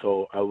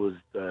 So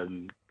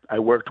I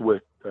worked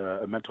with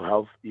a mental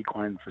health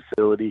equine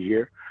facility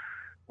here,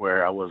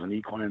 where I was an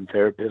equine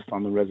therapist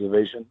on the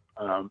reservation,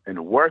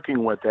 and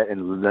working with that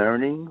and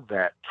learning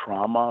that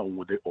trauma,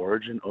 with the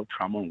origin of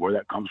trauma and where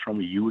that comes from,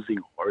 using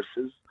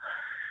horses,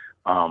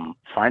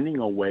 finding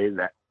a way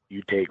that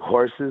you take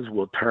horses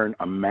will turn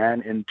a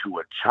man into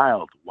a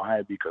child.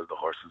 Why? Because the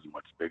horse is a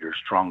much bigger,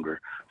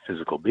 stronger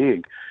physical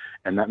being,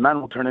 and that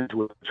man will turn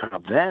into a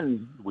child.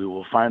 Then we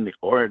will find the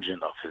origin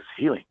of his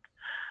healing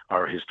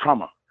or his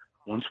trauma.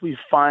 Once we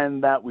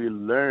find that, we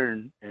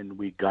learn and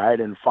we guide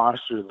and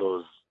foster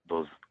those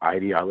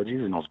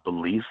ideologies and those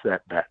beliefs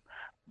that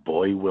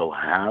boy will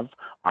have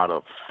out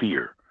of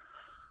fear,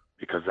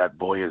 because that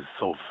boy is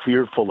so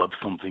fearful of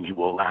something, he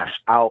will lash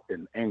out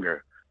in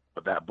anger.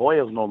 But that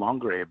boy is no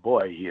longer a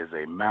boy, he is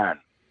a man.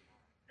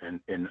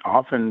 And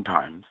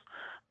oftentimes,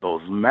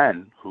 those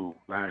men who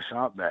lash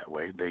out that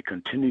way, they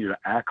continue to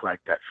act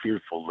like that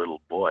fearful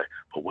little boy.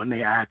 But when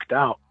they act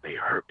out, they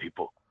hurt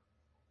people.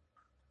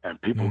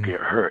 And people get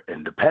hurt.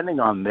 And depending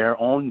on their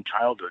own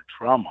childhood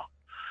trauma,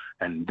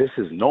 and this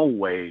is no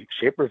way,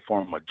 shape, or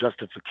form a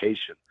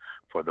justification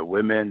for the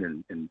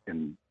women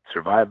and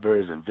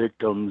survivors and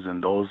victims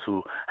and those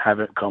who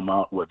haven't come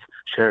out with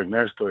sharing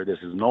their story. This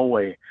is no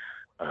way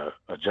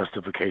a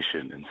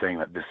justification in saying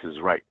that this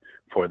is right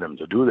for them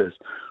to do this.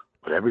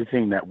 But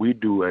everything that we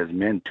do as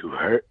men to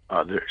hurt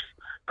others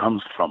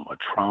comes from a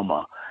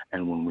trauma.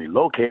 And when we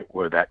locate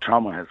where that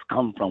trauma has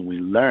come from, we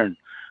learn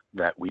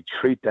that we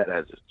treat that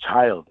as a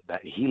child.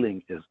 That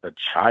healing is a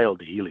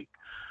child healing.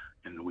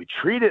 And we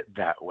treat it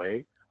that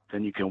way,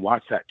 then you can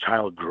watch that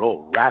child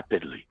grow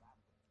rapidly.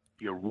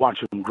 You watch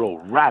him grow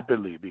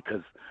rapidly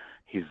because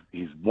he's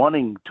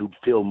wanting to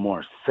feel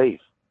more safe.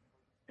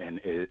 And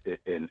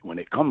when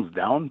it comes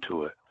down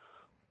to it,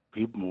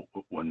 people,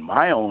 when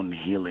my own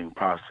healing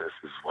process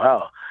as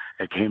well,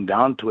 it came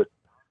down to it,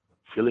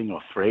 feeling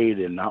afraid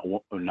and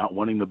not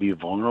wanting to be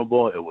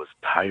vulnerable. It was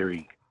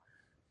tiring.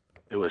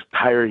 It was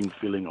tiring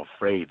feeling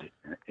afraid,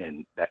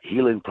 and that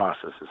healing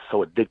process is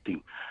so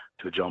addicting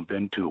to jump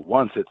into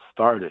once it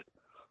started.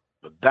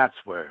 But that's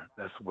where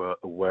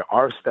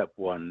our step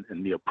one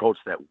in the approach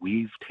that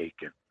we've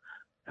taken,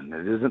 and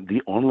it isn't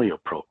the only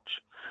approach.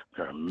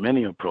 There are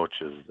many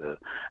approaches.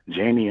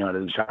 Janie out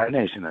of the Chi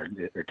Nation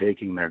are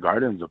taking their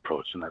gardens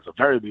approach, and that's a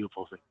very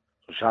beautiful thing.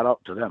 So shout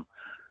out to them.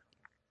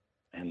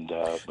 And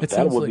but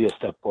that will be a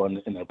step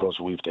one in the approach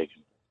we've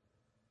taken.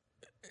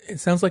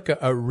 It sounds like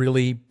a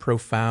really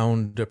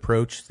profound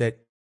approach that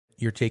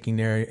you're taking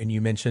there, and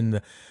you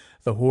mentioned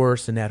the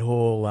horse and that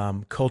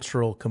whole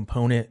cultural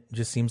component.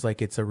 Just seems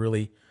like it's a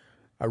really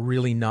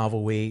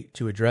novel way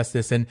to address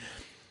this. And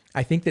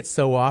I think that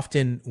so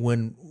often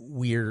when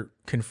we're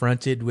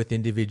confronted with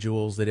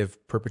individuals that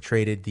have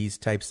perpetrated these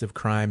types of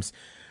crimes,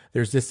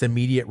 there's this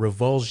immediate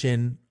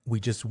revulsion.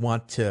 We just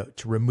want to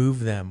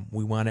remove them.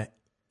 We want to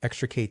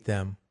extricate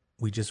them.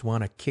 We just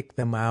want to kick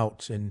them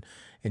out and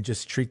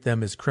just treat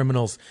them as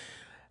criminals.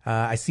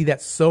 I see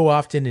that so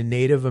often in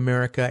Native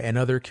America and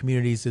other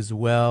communities as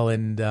well.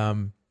 And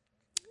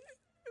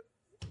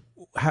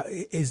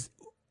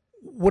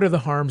what are the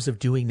harms of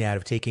doing that,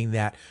 of taking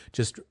that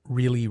just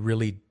really,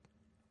 really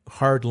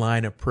hard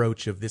line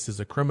approach of this is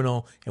a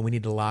criminal and we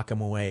need to lock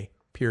him away,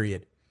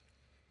 period?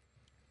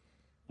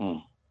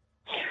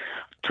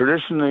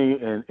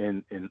 Traditionally,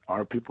 in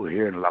our people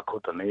here in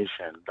Lakota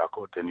Nation,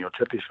 Dakota and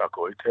Yocheti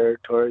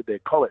territory, they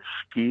call it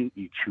Shki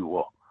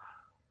Ichuo.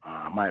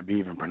 I might be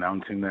even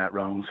pronouncing that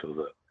wrong, so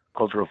the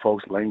cultural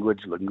folks,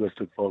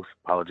 linguistic folks,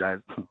 apologize.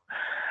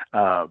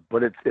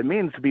 But it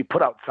means to be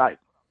put outside.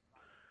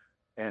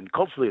 And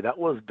culturally, that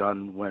was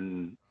done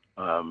when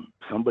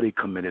somebody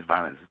committed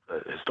violence.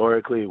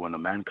 Historically, when a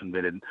man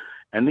committed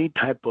any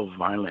type of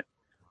violent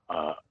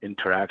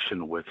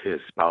interaction with his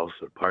spouse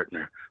or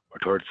partner or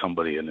towards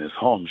somebody in his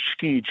home,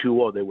 Shki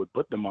Chuo, they would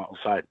put them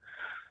outside.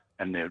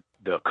 And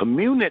the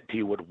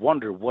community would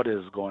wonder what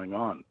is going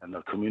on. And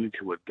the community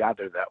would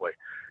gather that way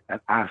and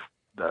ask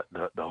the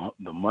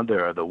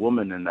mother or the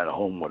woman in that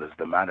home, what is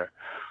the matter?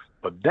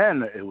 But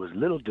then it was a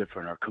little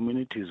different. Our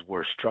communities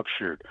were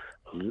structured,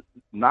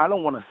 I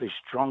don't want to say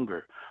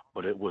stronger,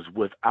 but it was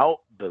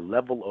without the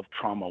level of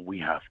trauma we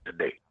have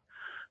today.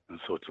 And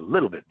so it's a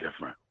little bit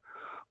different.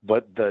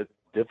 But the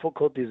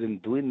difficulties in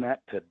doing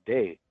that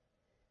today,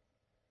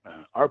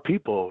 our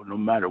people, no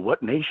matter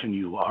what nation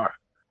you are,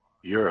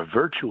 you're a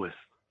virtuous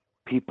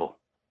people.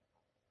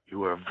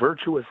 You are a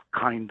virtuous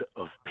kind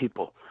of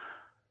people.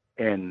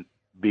 And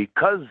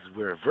because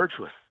we're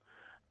virtuous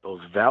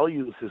those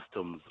value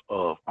systems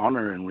of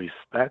honor and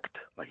respect,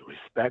 like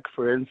respect,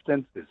 for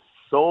instance, is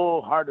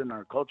so hard in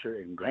our culture,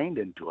 ingrained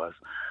into us,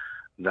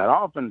 that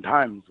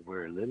oftentimes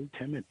we're a little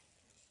timid.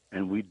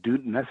 And we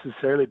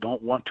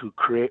don't want to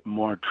create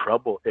more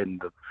trouble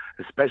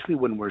especially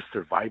when we're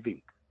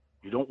surviving.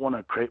 You don't want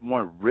to create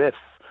more rifts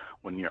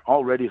when you're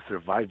already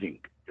surviving.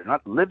 You're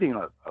not living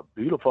a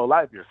beautiful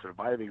life. You're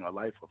surviving a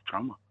life of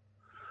trauma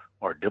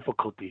or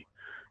difficulty.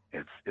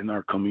 It's in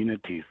our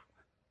communities.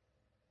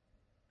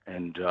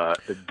 And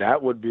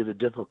that would be the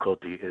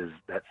difficulty, is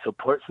that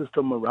support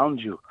system around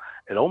you.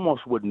 It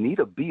almost would need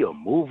to be a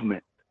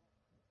movement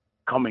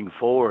coming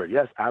forward.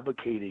 Yes,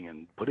 advocating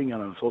and putting it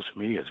on social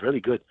media is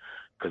really good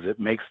because it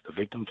makes the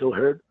victim feel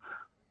heard.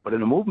 But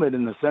in a movement,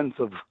 in the sense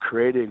of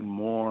creating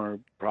more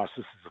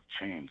processes of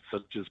change,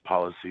 such as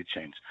policy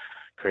change,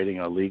 creating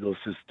a legal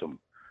system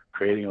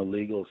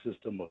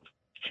of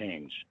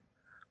change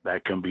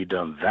that can be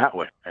done that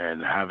way,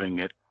 and having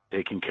it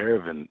taken care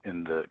of in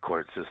the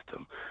court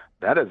system.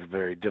 That is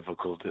very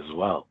difficult as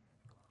well.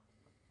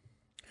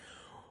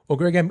 Well,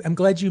 Greg, I'm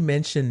glad you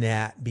mentioned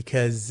that,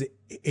 because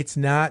it's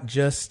not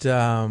just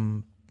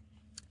an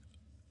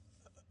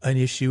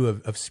issue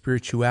of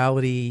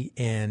spirituality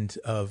and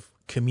of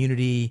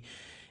community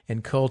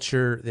and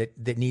culture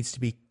that needs to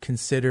be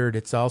considered.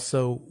 It's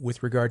also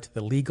with regard to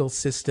the legal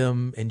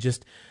system, and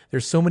just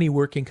there's so many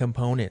working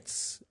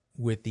components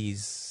with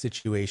these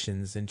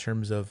situations in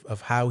terms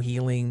of how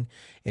healing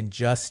and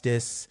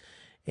justice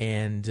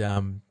and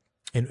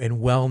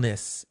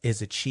wellness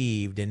is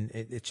achieved. And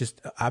it's just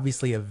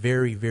obviously a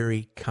very,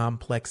 very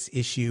complex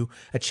issue,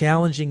 a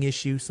challenging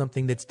issue,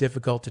 something that's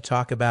difficult to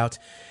talk about.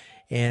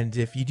 And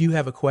if you do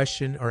have a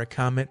question or a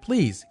comment,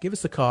 please give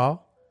us a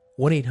call,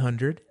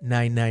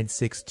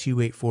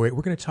 1-800-996-2848. We're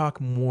going to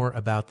talk more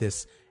about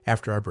this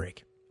after our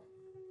break.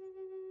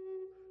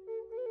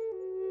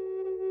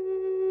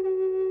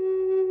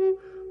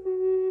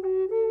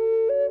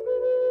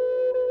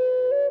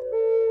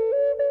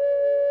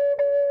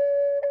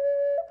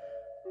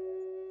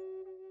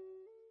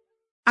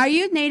 Are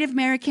you Native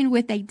American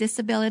with a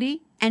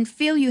disability and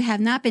feel you have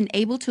not been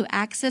able to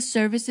access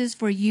services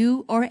for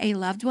you or a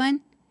loved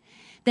one?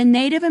 The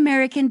Native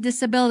American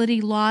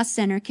Disability Law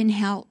Center can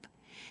help.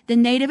 The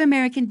Native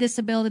American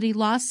Disability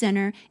Law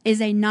Center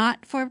is a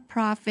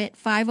not-for-profit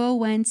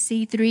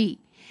 501c3,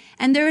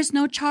 and there is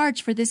no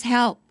charge for this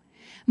help.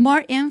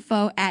 More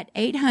info at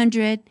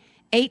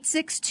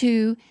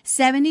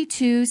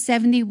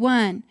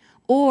 800-862-7271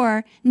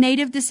 or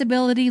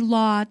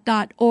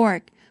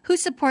nativedisabilitylaw.org, who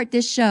support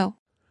this show.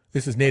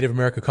 This is Native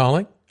America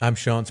Calling. I'm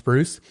Sean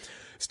Spruce.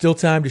 Still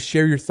time to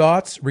share your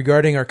thoughts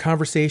regarding our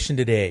conversation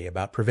today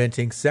about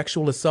preventing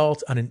sexual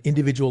assault on an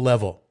individual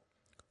level.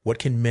 What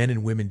can men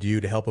and women do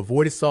to help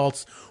avoid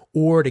assaults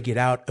or to get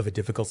out of a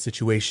difficult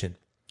situation?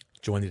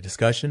 Join the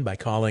discussion by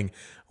calling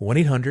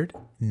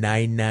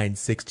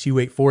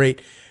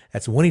 1-800-996-2848.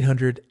 That's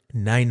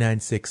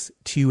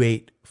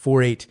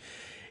 1-800-996-2848.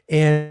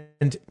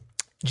 And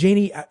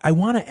Janie, I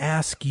want to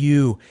ask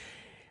you,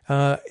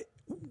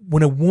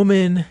 when a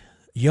woman,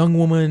 young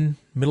woman,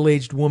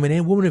 middle-aged woman,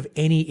 and woman of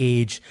any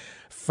age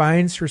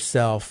finds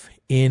herself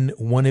in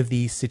one of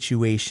these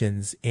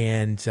situations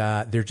and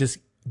they're just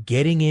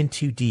getting in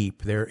too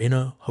deep. They're in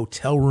a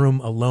hotel room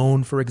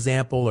alone, for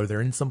example, or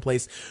they're in some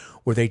place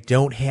where they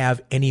don't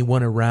have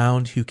anyone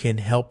around who can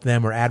help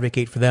them or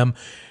advocate for them.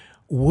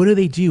 What do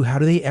they do? How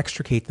do they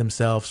extricate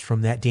themselves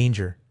from that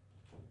danger?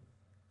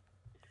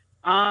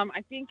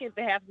 I think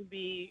they have to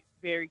be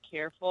very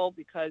careful,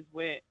 because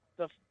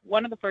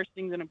one of the first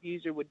things an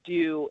abuser would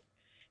do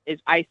is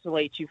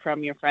isolate you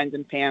from your friends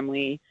and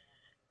family,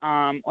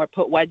 or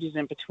put wedges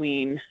in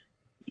between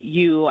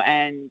you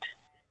and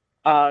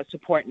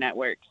support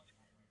networks.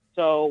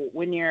 So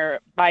when you're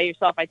by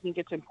yourself, I think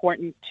it's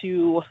important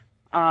to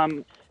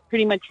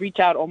pretty much reach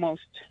out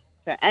almost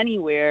to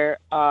anywhere.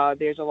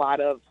 There's a lot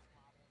of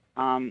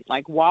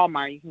like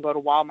Walmart. You can go to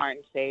Walmart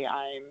and say,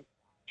 I'm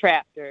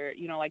trapped, or,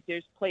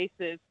 there's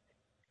places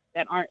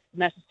that aren't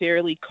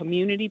necessarily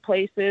community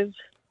places,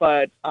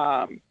 but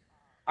are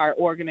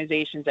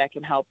organizations that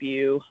can help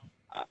you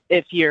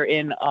if you're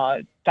in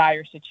a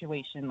dire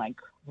situation like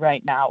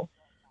right now.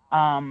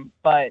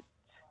 But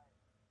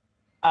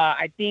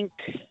I think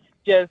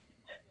just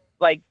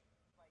like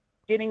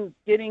getting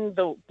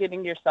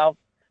yourself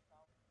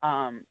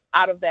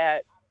out of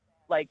that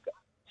like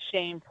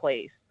shame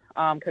place,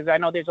 because I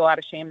know there's a lot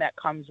of shame that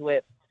comes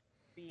with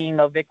being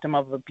a victim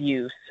of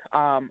abuse,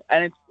 and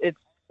it's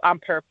on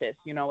purpose.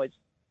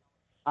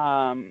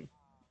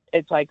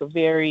 It's like a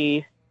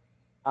very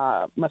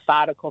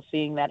methodical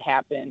thing that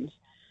happens.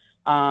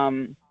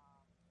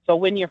 So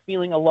when you're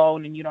feeling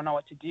alone and you don't know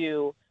what to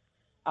do,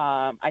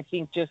 I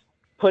think just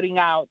putting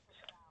out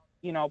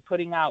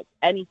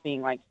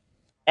anything, like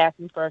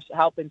asking for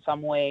help in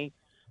some way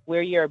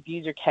where your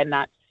abuser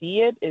cannot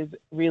see it, is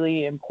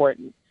really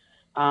important.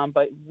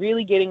 But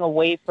really getting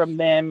away from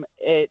them,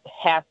 it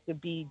has to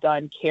be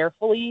done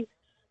carefully,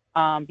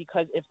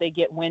 because if they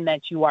get wind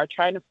that you are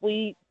trying to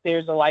flee,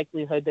 there's a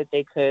likelihood that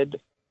they could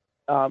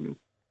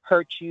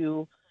hurt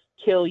you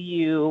kill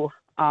you,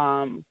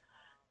 all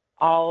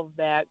of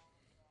that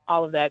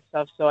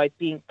stuff. So I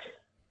think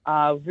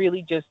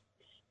really just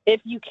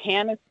if you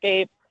can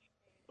escape,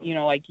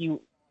 like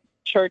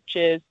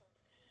churches,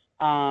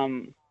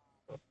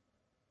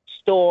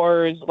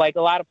 stores, like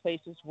a lot of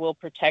places will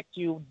protect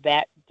you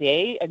that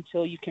day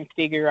until you can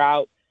figure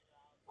out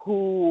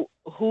who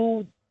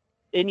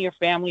in your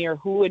family or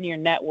who in your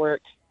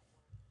network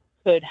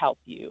could help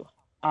you.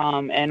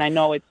 And I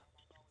know it's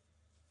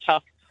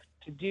tough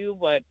to do,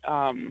 but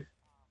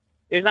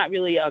there's not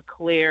really a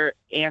clear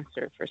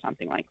answer for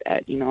something like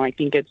that. I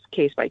think it's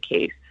case by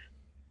case.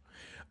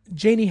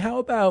 Janie, how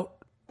about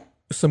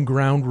some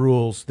ground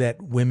rules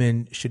that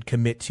women should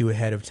commit to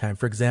ahead of time?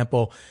 For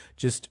example,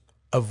 just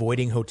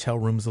avoiding hotel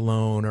rooms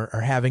alone,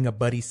 or having a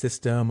buddy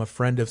system, a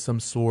friend of some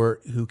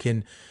sort who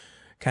can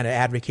kind of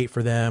advocate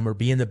for them or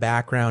be in the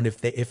background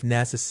if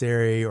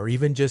necessary, or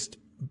even just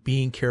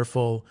being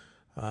careful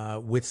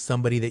with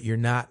somebody that you're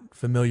not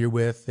familiar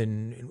with,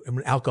 and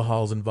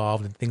alcohol is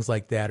involved and things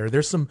like that. Are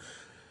there some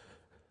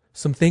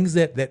things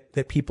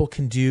that people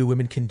can do,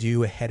 women can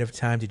do ahead of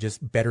time to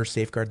just better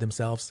safeguard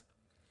themselves?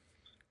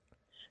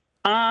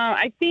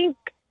 I think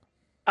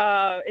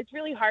it's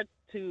really hard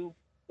to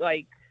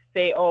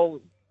say,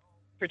 oh,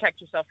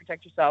 protect yourself,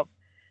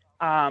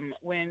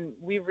 when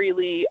we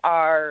really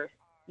are,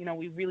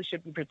 we really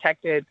should be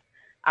protected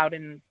out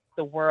in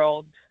the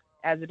world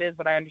as it is.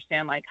 But I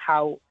understand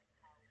how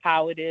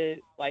it is,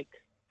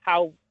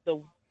 how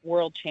the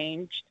world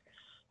changed.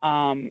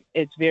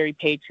 It's very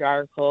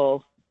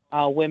patriarchal.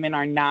 Women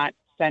are not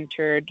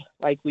centered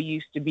like we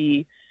used to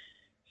be.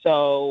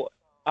 So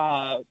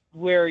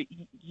we're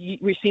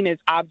seen as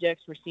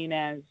objects, we're seen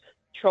as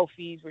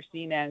trophies, we're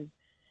seen as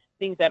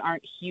things that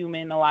aren't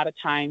human a lot of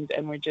times,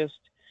 and we're just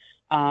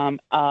an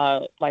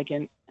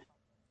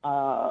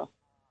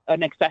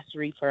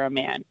accessory for a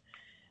man.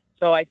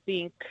 So I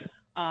think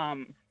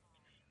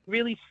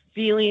really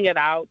feeling it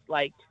out,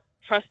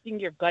 trusting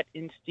your gut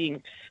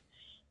instincts,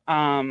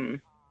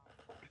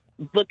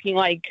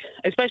 looking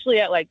especially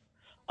at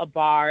a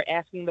bar,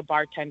 asking the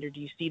bartender, do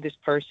you see this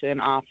person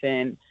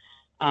often?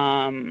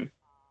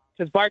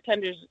 Because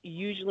bartenders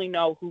usually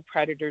know who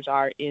predators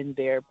are in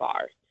their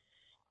bar.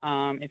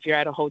 If you're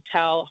at a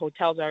hotel,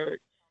 hotels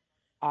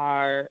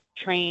are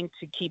trained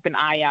to keep an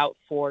eye out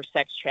for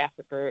sex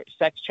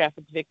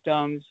trafficked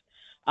victims.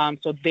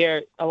 So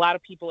a lot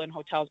of people in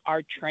hotels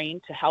are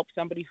trained to help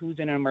somebody who's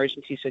in an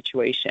emergency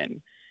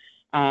situation.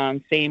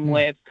 Same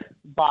with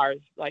bars,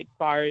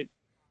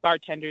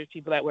 bartenders,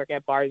 people that work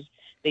at bars.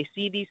 They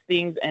see these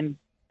things, and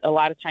a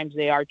lot of times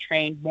they are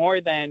trained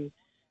more than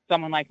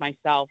someone like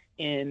myself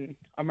in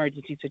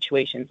emergency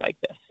situations like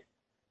this.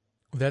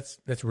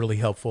 That's really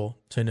helpful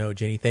to know,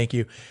 Janie. Thank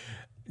you.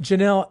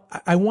 Janelle,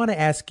 I want to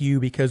ask you,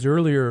 because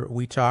earlier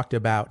we talked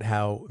about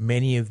how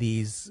many of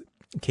these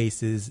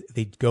cases,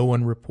 they go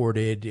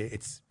unreported.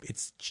 It's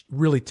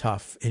really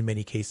tough in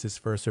many cases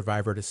for a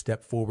survivor to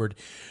step forward.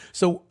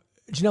 So,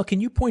 Janelle,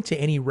 can you point to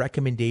any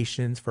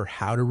recommendations for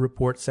how to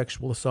report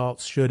sexual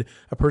assaults? Should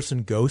a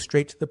person go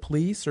straight to the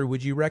police, or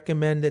would you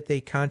recommend that they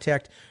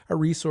contact a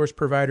resource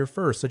provider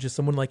first, such as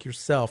someone like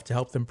yourself, to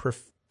help them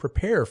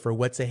prepare for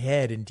what's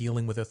ahead in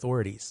dealing with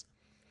authorities?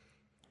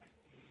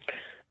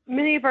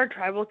 Many of our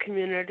tribal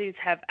communities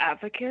have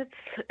advocates,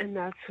 and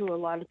that's who a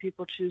lot of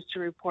people choose to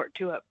report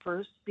to at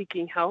first,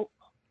 seeking help.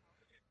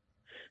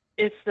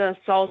 If the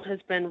assault has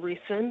been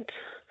recent,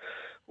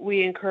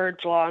 we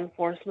encourage law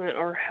enforcement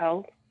or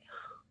health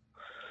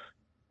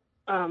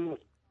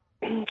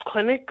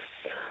clinics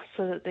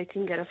so that they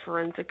can get a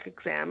forensic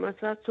exam if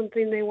that's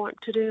something they want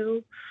to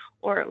do,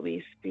 or at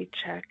least be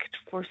checked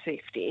for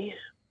safety.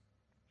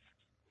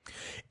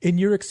 In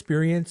your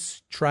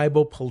experience,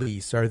 tribal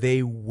police, are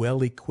they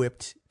well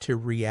equipped to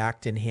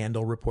react and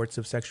handle reports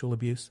of sexual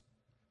abuse?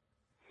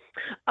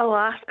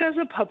 Alaska is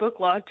a public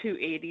law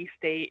 280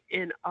 state,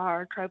 and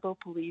our tribal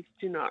police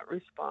do not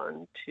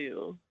respond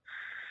to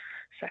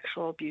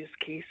sexual abuse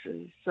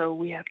cases. So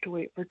we have to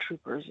wait for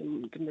troopers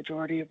in the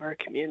majority of our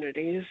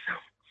communities,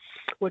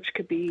 which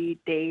could be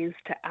days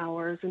to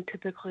hours. And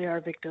typically our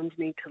victims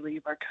need to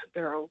leave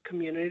their own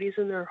communities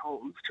and their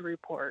homes to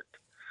report.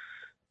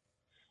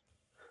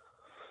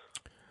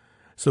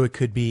 So it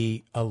could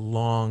be a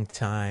long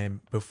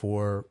time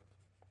before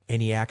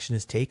any action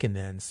is taken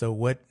then. So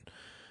what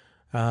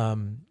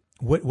can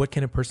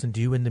a person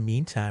do in the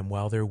meantime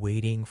while they're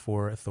waiting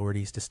for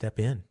authorities to step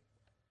in?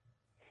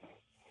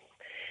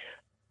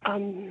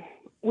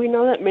 We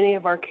know that many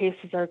of our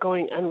cases are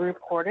going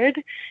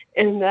unreported,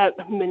 and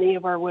that many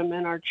of our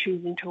women are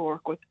choosing to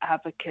work with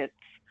advocates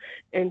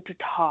and to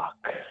talk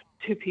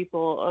to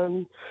people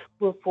and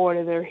move forward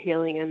in their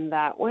healing in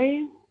that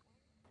way.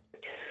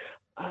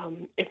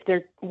 If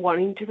they're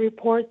wanting to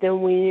report,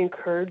 then we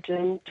encourage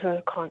them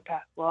to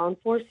contact law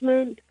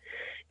enforcement.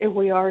 And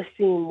we are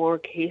seeing more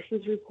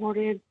cases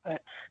reported,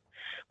 but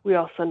we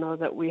also know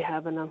that we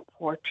have an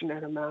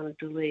unfortunate amount of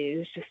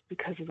delays just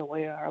because of the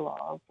way our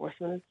law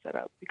enforcement is set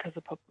up because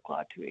of Public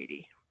Law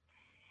 280.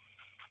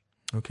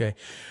 Okay.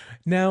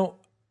 Now,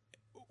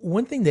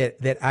 one thing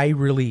that I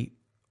really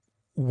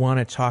want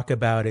to talk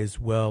about as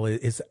well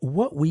is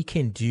what we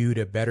can do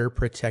to better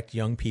protect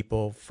young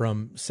people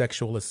from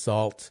sexual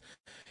assault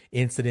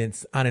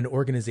incidents on an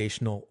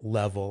organizational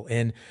level.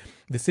 And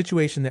the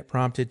situation that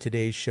prompted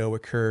today's show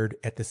occurred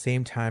at the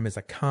same time as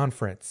a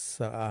conference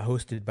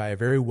hosted by a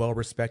very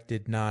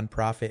well-respected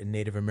nonprofit in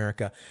Native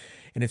America.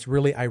 And it's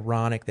really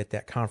ironic that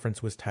that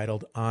conference was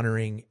titled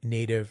Honoring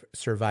Native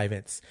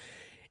Survivants.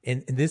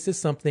 And this is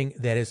something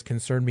that has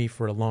concerned me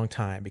for a long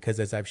time because,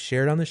 as I've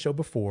shared on the show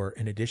before,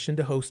 in addition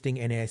to hosting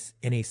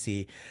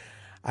NAC,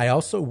 I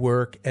also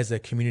work as a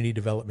community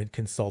development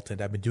consultant.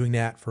 I've been doing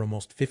that for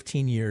almost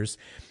 15 years,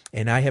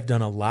 and I have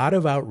done a lot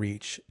of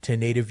outreach to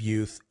Native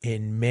youth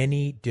in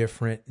many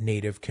different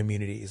Native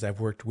communities. I've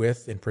worked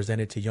with and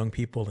presented to young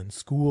people in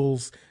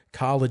schools,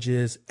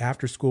 colleges,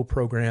 after-school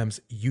programs,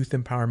 youth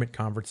empowerment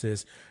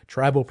conferences,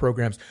 tribal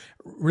programs,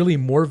 really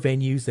more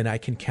venues than I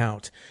can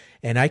count.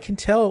 And I can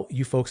tell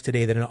you folks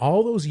today that in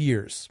all those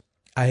years,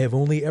 I have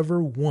only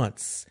ever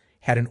once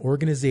had an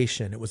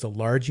organization. It was a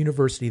large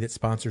university that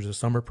sponsors a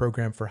summer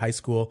program for high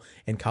school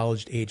and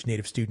college-age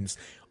Native students.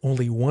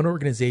 Only one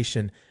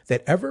organization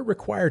that ever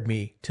required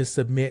me to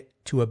submit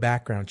to a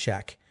background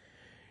check.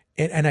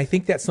 And I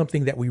think that's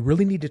something that we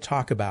really need to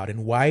talk about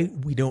and why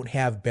we don't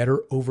have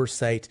better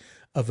oversight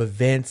of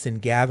events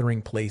and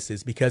gathering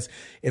places. Because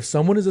if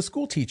someone is a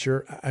school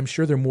teacher, I'm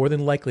sure they're more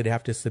than likely to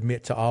have to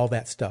submit to all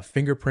that stuff,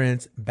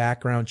 fingerprints,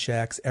 background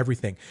checks,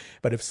 everything.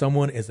 But if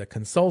someone is a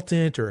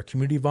consultant or a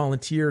community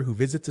volunteer who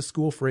visits a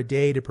school for a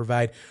day to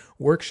provide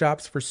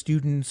workshops for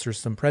students or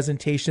some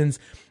presentations,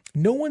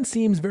 no one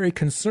seems very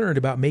concerned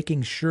about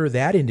making sure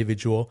that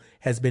individual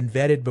has been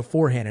vetted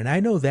beforehand. And I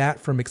know that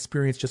from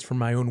experience just from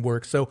my own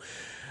work. So,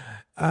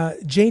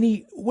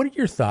 Janie, what are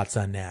your thoughts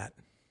on that?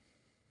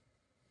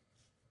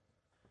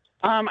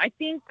 I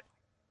think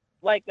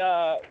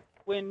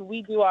when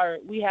we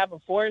have a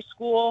forest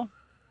school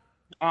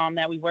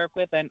that we work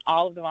with, and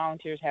all of the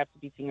volunteers have to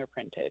be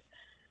fingerprinted.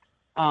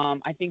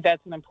 I think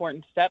that's an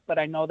important step, but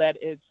I know that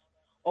it's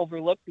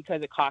overlooked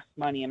because it costs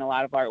money, and a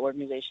lot of our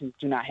organizations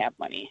do not have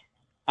money.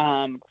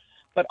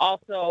 But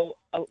also,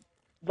 a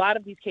lot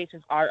of these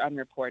cases are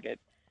unreported.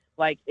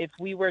 Like if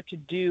we were to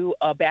do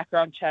a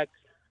background check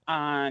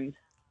on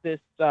this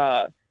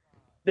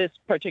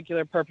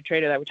particular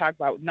perpetrator that we talked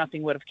about,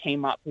 nothing would have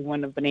came up. We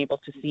wouldn't have been able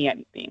to see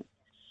anything.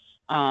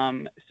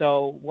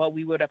 So what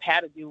we would have had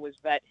to do was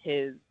vet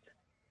his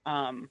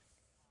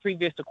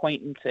previous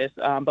acquaintances.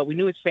 But we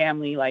knew his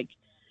family. Like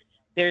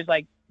there's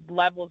like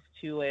levels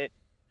to it.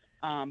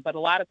 But a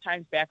lot of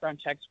times background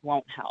checks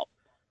won't help.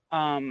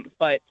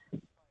 But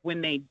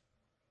when they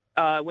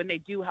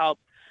do help,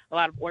 a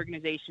lot of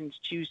organizations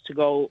choose to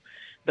go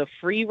the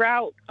free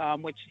route,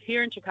 which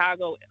here in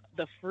Chicago,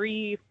 the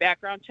free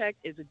background check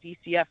is a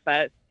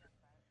DCFS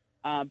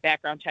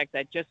background check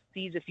that just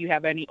sees if you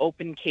have any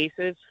open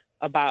cases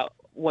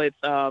with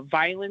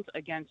violence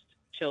against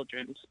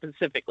children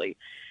specifically,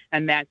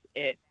 and that's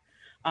it.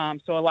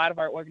 So a lot of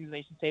our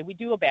organizations say we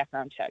do a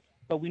background check,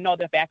 but we know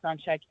that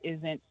background check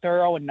isn't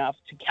thorough enough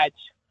to catch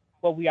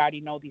what we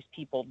already know these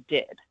people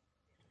did.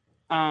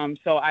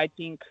 So I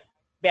think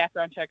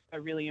background checks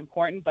are really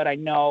important, but I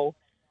know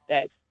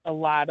that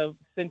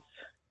since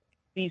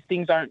these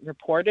things aren't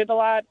reported a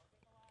lot,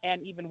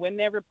 and even when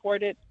they're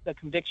reported, the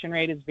conviction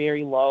rate is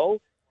very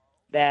low,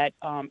 that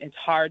it's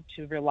hard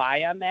to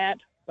rely on that.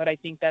 But I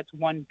think that's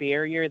one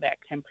barrier that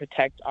can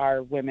protect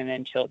our women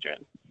and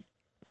children.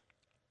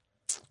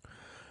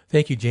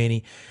 Thank you,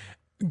 Janie.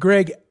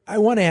 Greg, I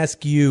want to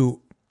ask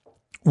you,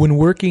 when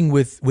working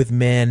with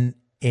men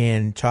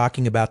and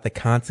talking about the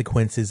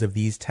consequences of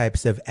these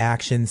types of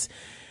actions,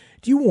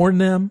 do you warn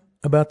them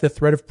about the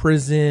threat of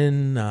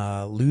prison,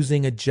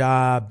 losing a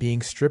job,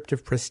 being stripped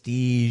of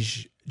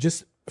prestige,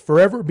 just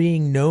forever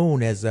being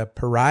known as a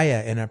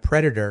pariah and a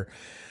predator?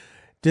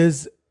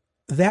 Does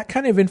that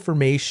kind of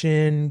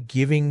information,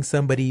 giving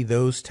somebody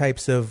those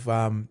types of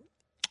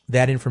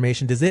that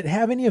information, does it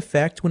have any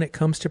effect when it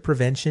comes to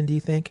prevention, do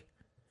you think?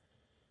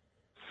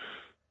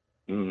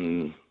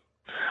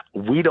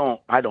 We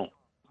don't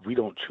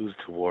choose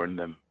to warn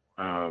them.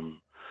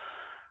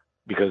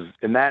 Because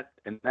in that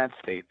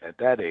state, at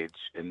that age,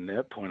 in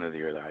that point of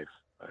your life,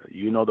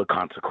 you know the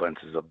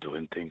consequences of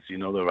doing things. You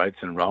know the rights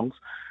and wrongs.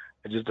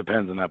 It just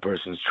depends on that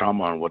person's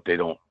trauma and what they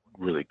don't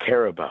really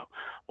care about.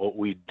 What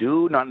we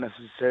do not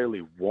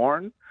necessarily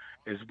warn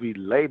is we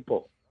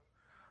label.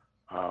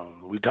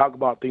 We talk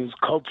about things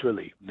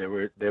culturally. There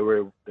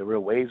were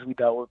ways we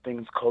dealt with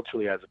things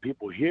culturally as a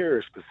people.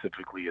 Here,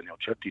 specifically in the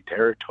Ocheti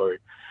territory,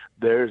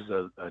 there's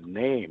a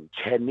name,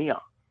 Chenia.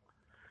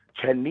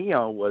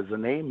 Chenia was a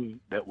name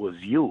that was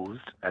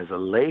used as a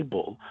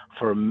label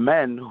for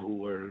men who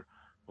were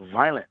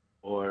violent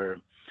or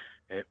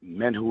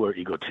men who were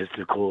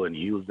egotistical, and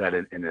used that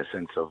in a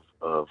sense of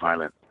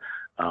violence.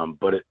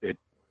 But it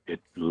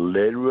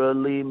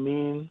literally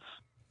means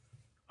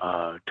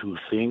to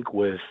think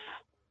with,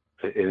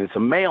 and it's a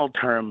male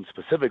term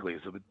specifically,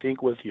 so to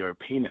think with your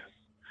penis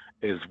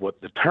is what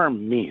the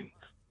term means,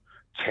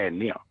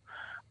 Chenia.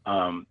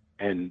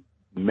 And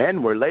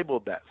men were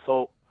labeled that.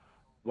 So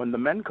when the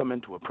men come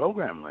into a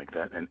program like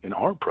that, and in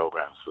our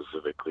program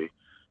specifically,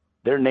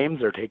 their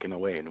names are taken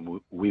away,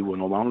 and we will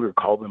no longer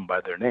call them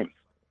by their names,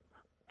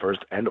 first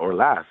and or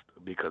last,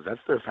 because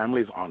that's their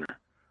family's honor.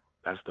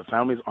 That's the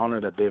family's honor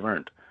that they've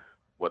earned.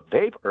 What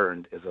they've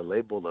earned is a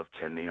label of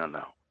Chenia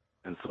now.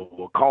 And so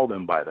we'll call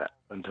them by that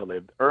until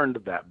they've earned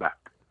that back,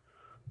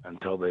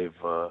 until they've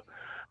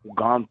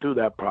gone through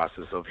that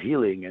process of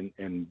healing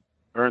and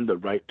earned the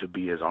right to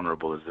be as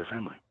honorable as their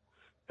family.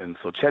 And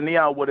so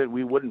Chenia,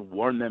 we wouldn't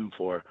warn them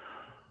for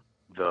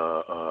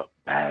the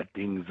bad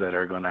things that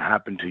are going to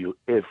happen to you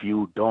if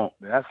you don't.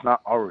 That's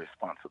not our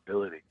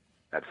responsibility.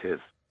 That's his.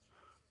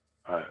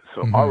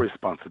 So our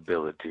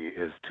responsibility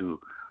is to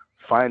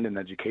find an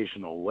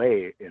educational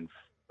way in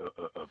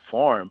a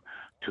form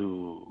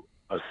to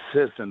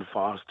assist and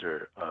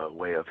foster a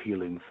way of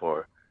healing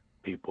for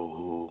people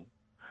who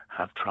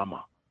have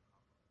trauma.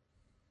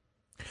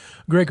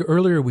 Greg,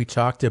 earlier we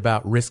talked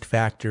about risk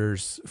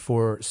factors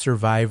for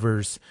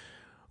survivors.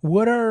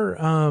 What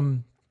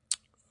do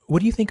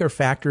you think are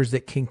factors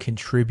that can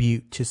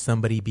contribute to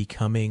somebody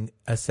becoming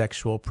a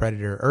sexual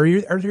predator? Or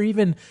are there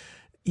even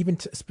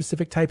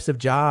specific types of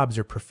jobs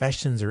or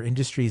professions or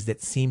industries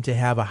that seem to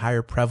have a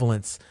higher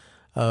prevalence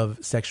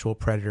of sexual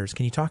predators?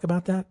 Can you talk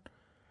about that?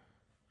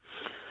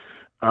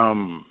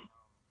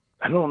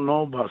 I don't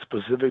know about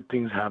specific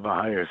things have a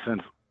higher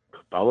sense.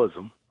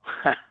 Catholicism.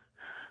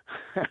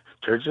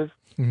 Churches.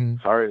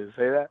 Sorry to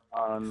say that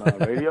on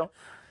radio.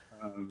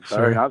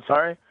 Sorry, not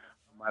sorry.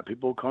 My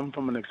people come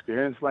from an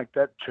experience like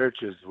that.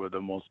 Churches were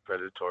the most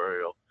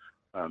predatory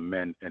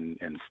men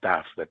and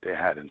staffs that they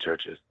had in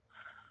churches.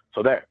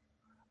 So there.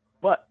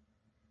 But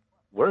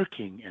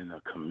working in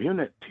the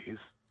communities,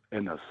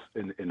 in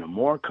a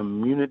more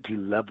community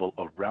level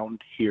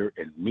around here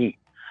in me,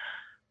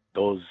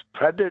 the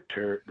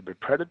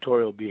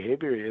predatorial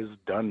behavior is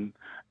done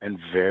in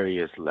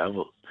various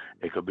levels.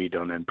 It could be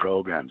done in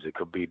programs. It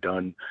could be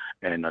done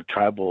in a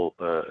tribal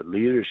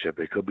leadership.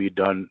 It could be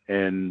done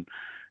in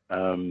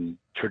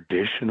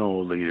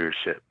traditional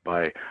leadership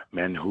by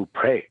men who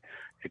pray.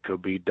 It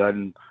could be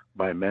done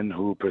by men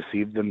who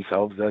perceive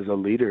themselves as a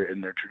leader in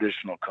their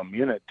traditional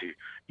community.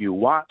 You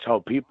watch how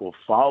people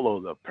follow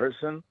the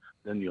person,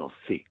 then you'll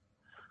see.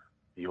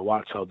 You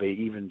watch how they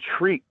even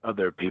treat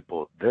other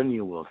people, then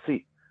you will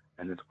see.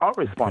 And it's our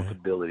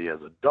responsibility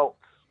as adults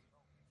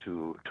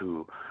to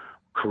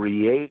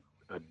create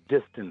a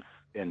distance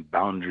and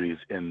boundaries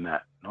in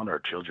that, not our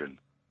children.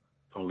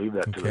 Don't leave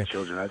that to the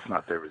children. That's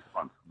not their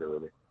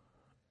responsibility.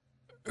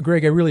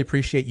 Greg, I really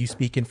appreciate you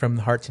speaking from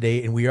the heart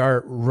today, and we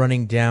are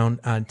running down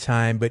on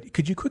time, but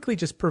could you quickly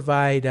just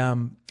provide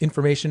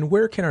information?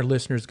 Where can our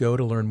listeners go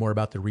to learn more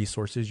about the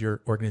resources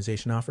your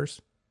organization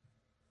offers?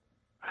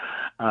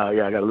 I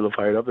got a little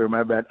fired up there,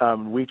 my bad.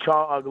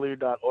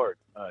 WeChawUgly.org,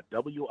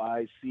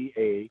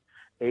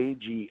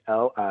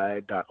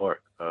 WICAAGLI.org.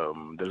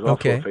 There's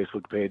also a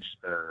Facebook page,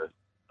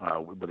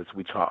 but it's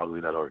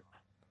WeChawUgly.org.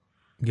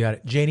 Got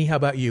it. Janie, how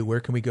about you?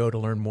 Where can we go to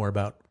learn more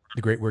about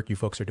the great work you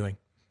folks are doing?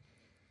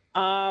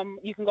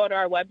 You can go to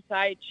our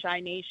website,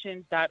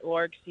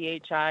 ChiNations.org,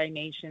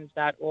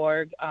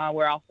 CHINations.org.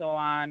 We're also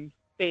on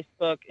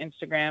Facebook,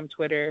 Instagram,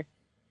 Twitter,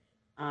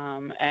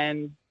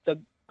 and the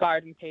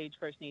garden page,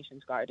 First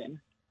Nations Garden.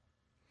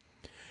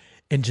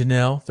 And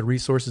Janelle, the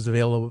resources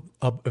available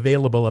up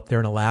there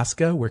in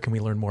Alaska, where can we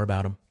learn more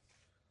about them?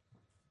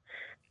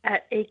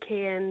 At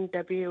aknwrc.org.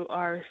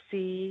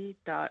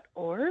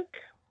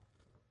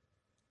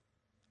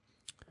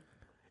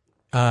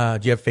 Do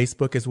you have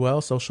Facebook as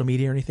well, social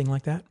media or anything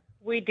like that?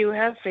 We do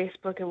have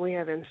Facebook and we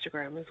have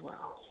Instagram as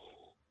well.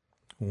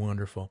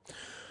 Wonderful.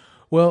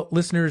 Well,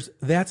 listeners,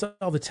 that's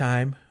all the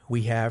time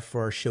we have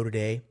for our show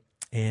today.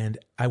 And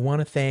I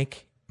want to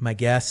thank my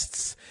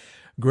guests,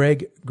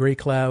 Greg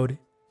Greycloud,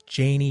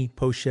 Janie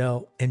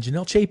Poshell, and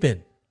Janelle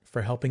Chapin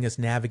for helping us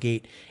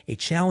navigate a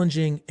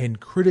challenging and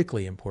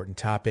critically important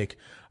topic,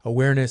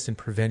 awareness and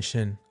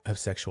prevention of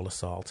sexual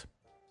assault.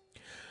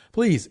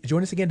 Please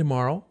join us again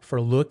tomorrow for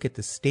a look at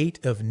the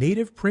state of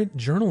native print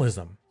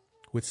journalism.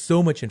 With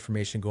so much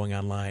information going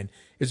online,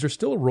 is there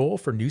still a role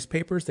for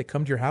newspapers that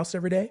come to your house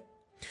every day?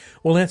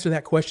 We'll answer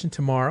that question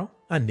tomorrow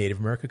on Native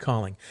America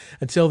Calling.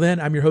 Until then,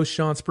 I'm your host,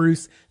 Sean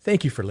Spruce.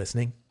 Thank you for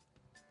listening.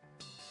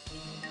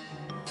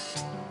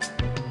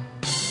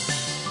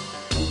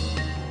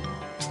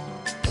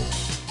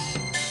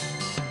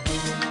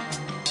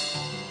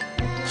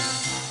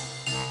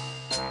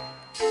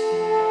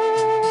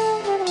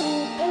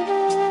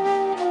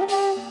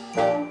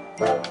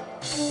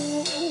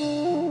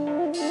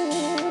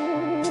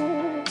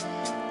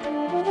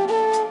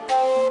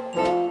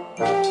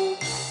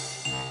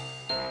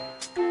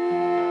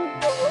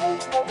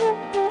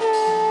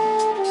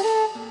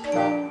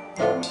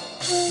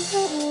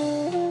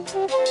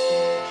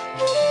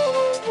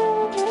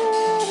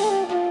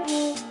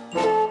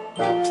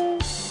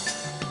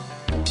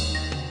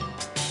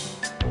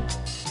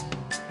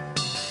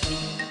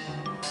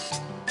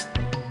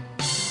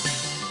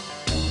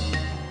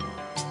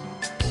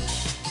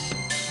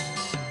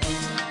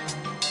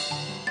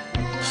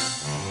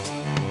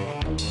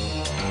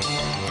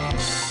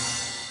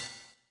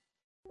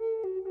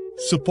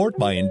 Support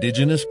by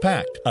Indigenous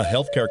Pact, a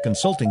healthcare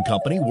consulting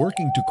company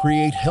working to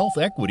create health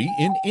equity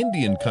in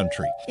Indian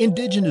country.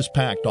 Indigenous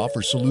Pact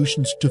offers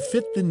solutions to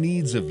fit the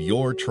needs of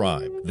your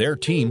tribe. Their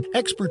team,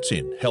 experts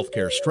in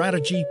healthcare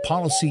strategy,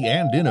 policy,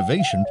 and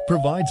innovation,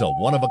 provides a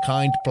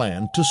one-of-a-kind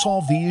plan to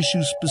solve the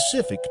issues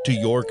specific to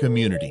your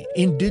community.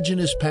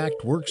 Indigenous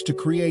Pact works to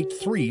create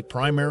 3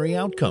 primary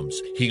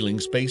outcomes: healing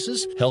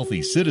spaces,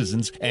 healthy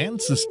citizens,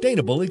 and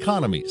sustainable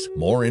economies.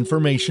 More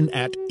information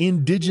at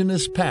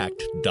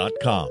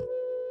indigenouspact.com.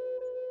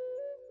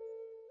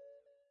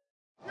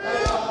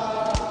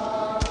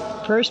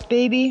 First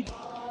baby?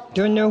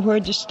 Don't know where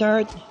to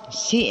start?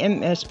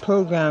 CMS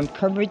program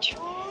coverage,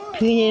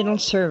 prenatal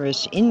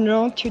service.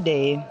 Enroll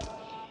today.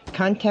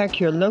 Contact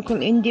your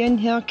local Indian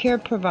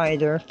healthcare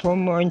provider for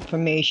more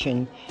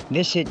information.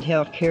 Visit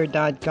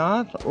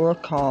healthcare.gov or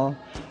call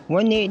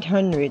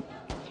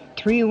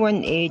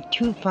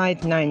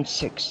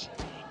 1-800-318-2596.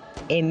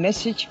 A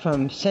message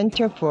from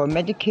Center for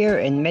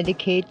Medicare and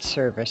Medicaid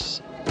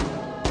Service.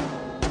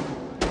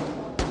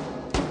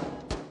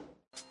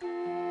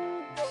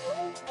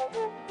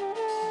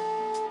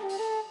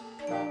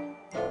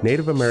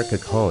 Native America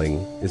Calling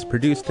is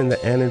produced in the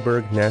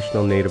Annenberg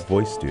National Native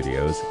Voice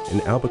Studios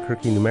in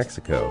Albuquerque, New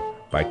Mexico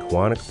by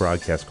Koahnic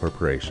Broadcast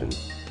Corporation,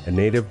 a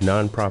Native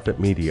nonprofit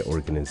media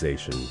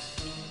organization.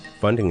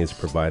 Funding is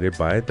provided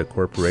by the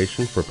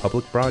Corporation for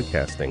Public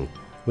Broadcasting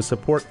with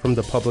support from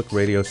the Public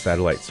Radio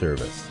Satellite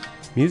Service.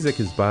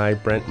 Music is by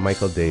Brent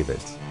Michael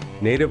Davids.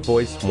 Native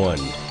Voice One,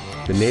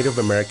 the Native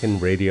American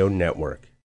Radio Network.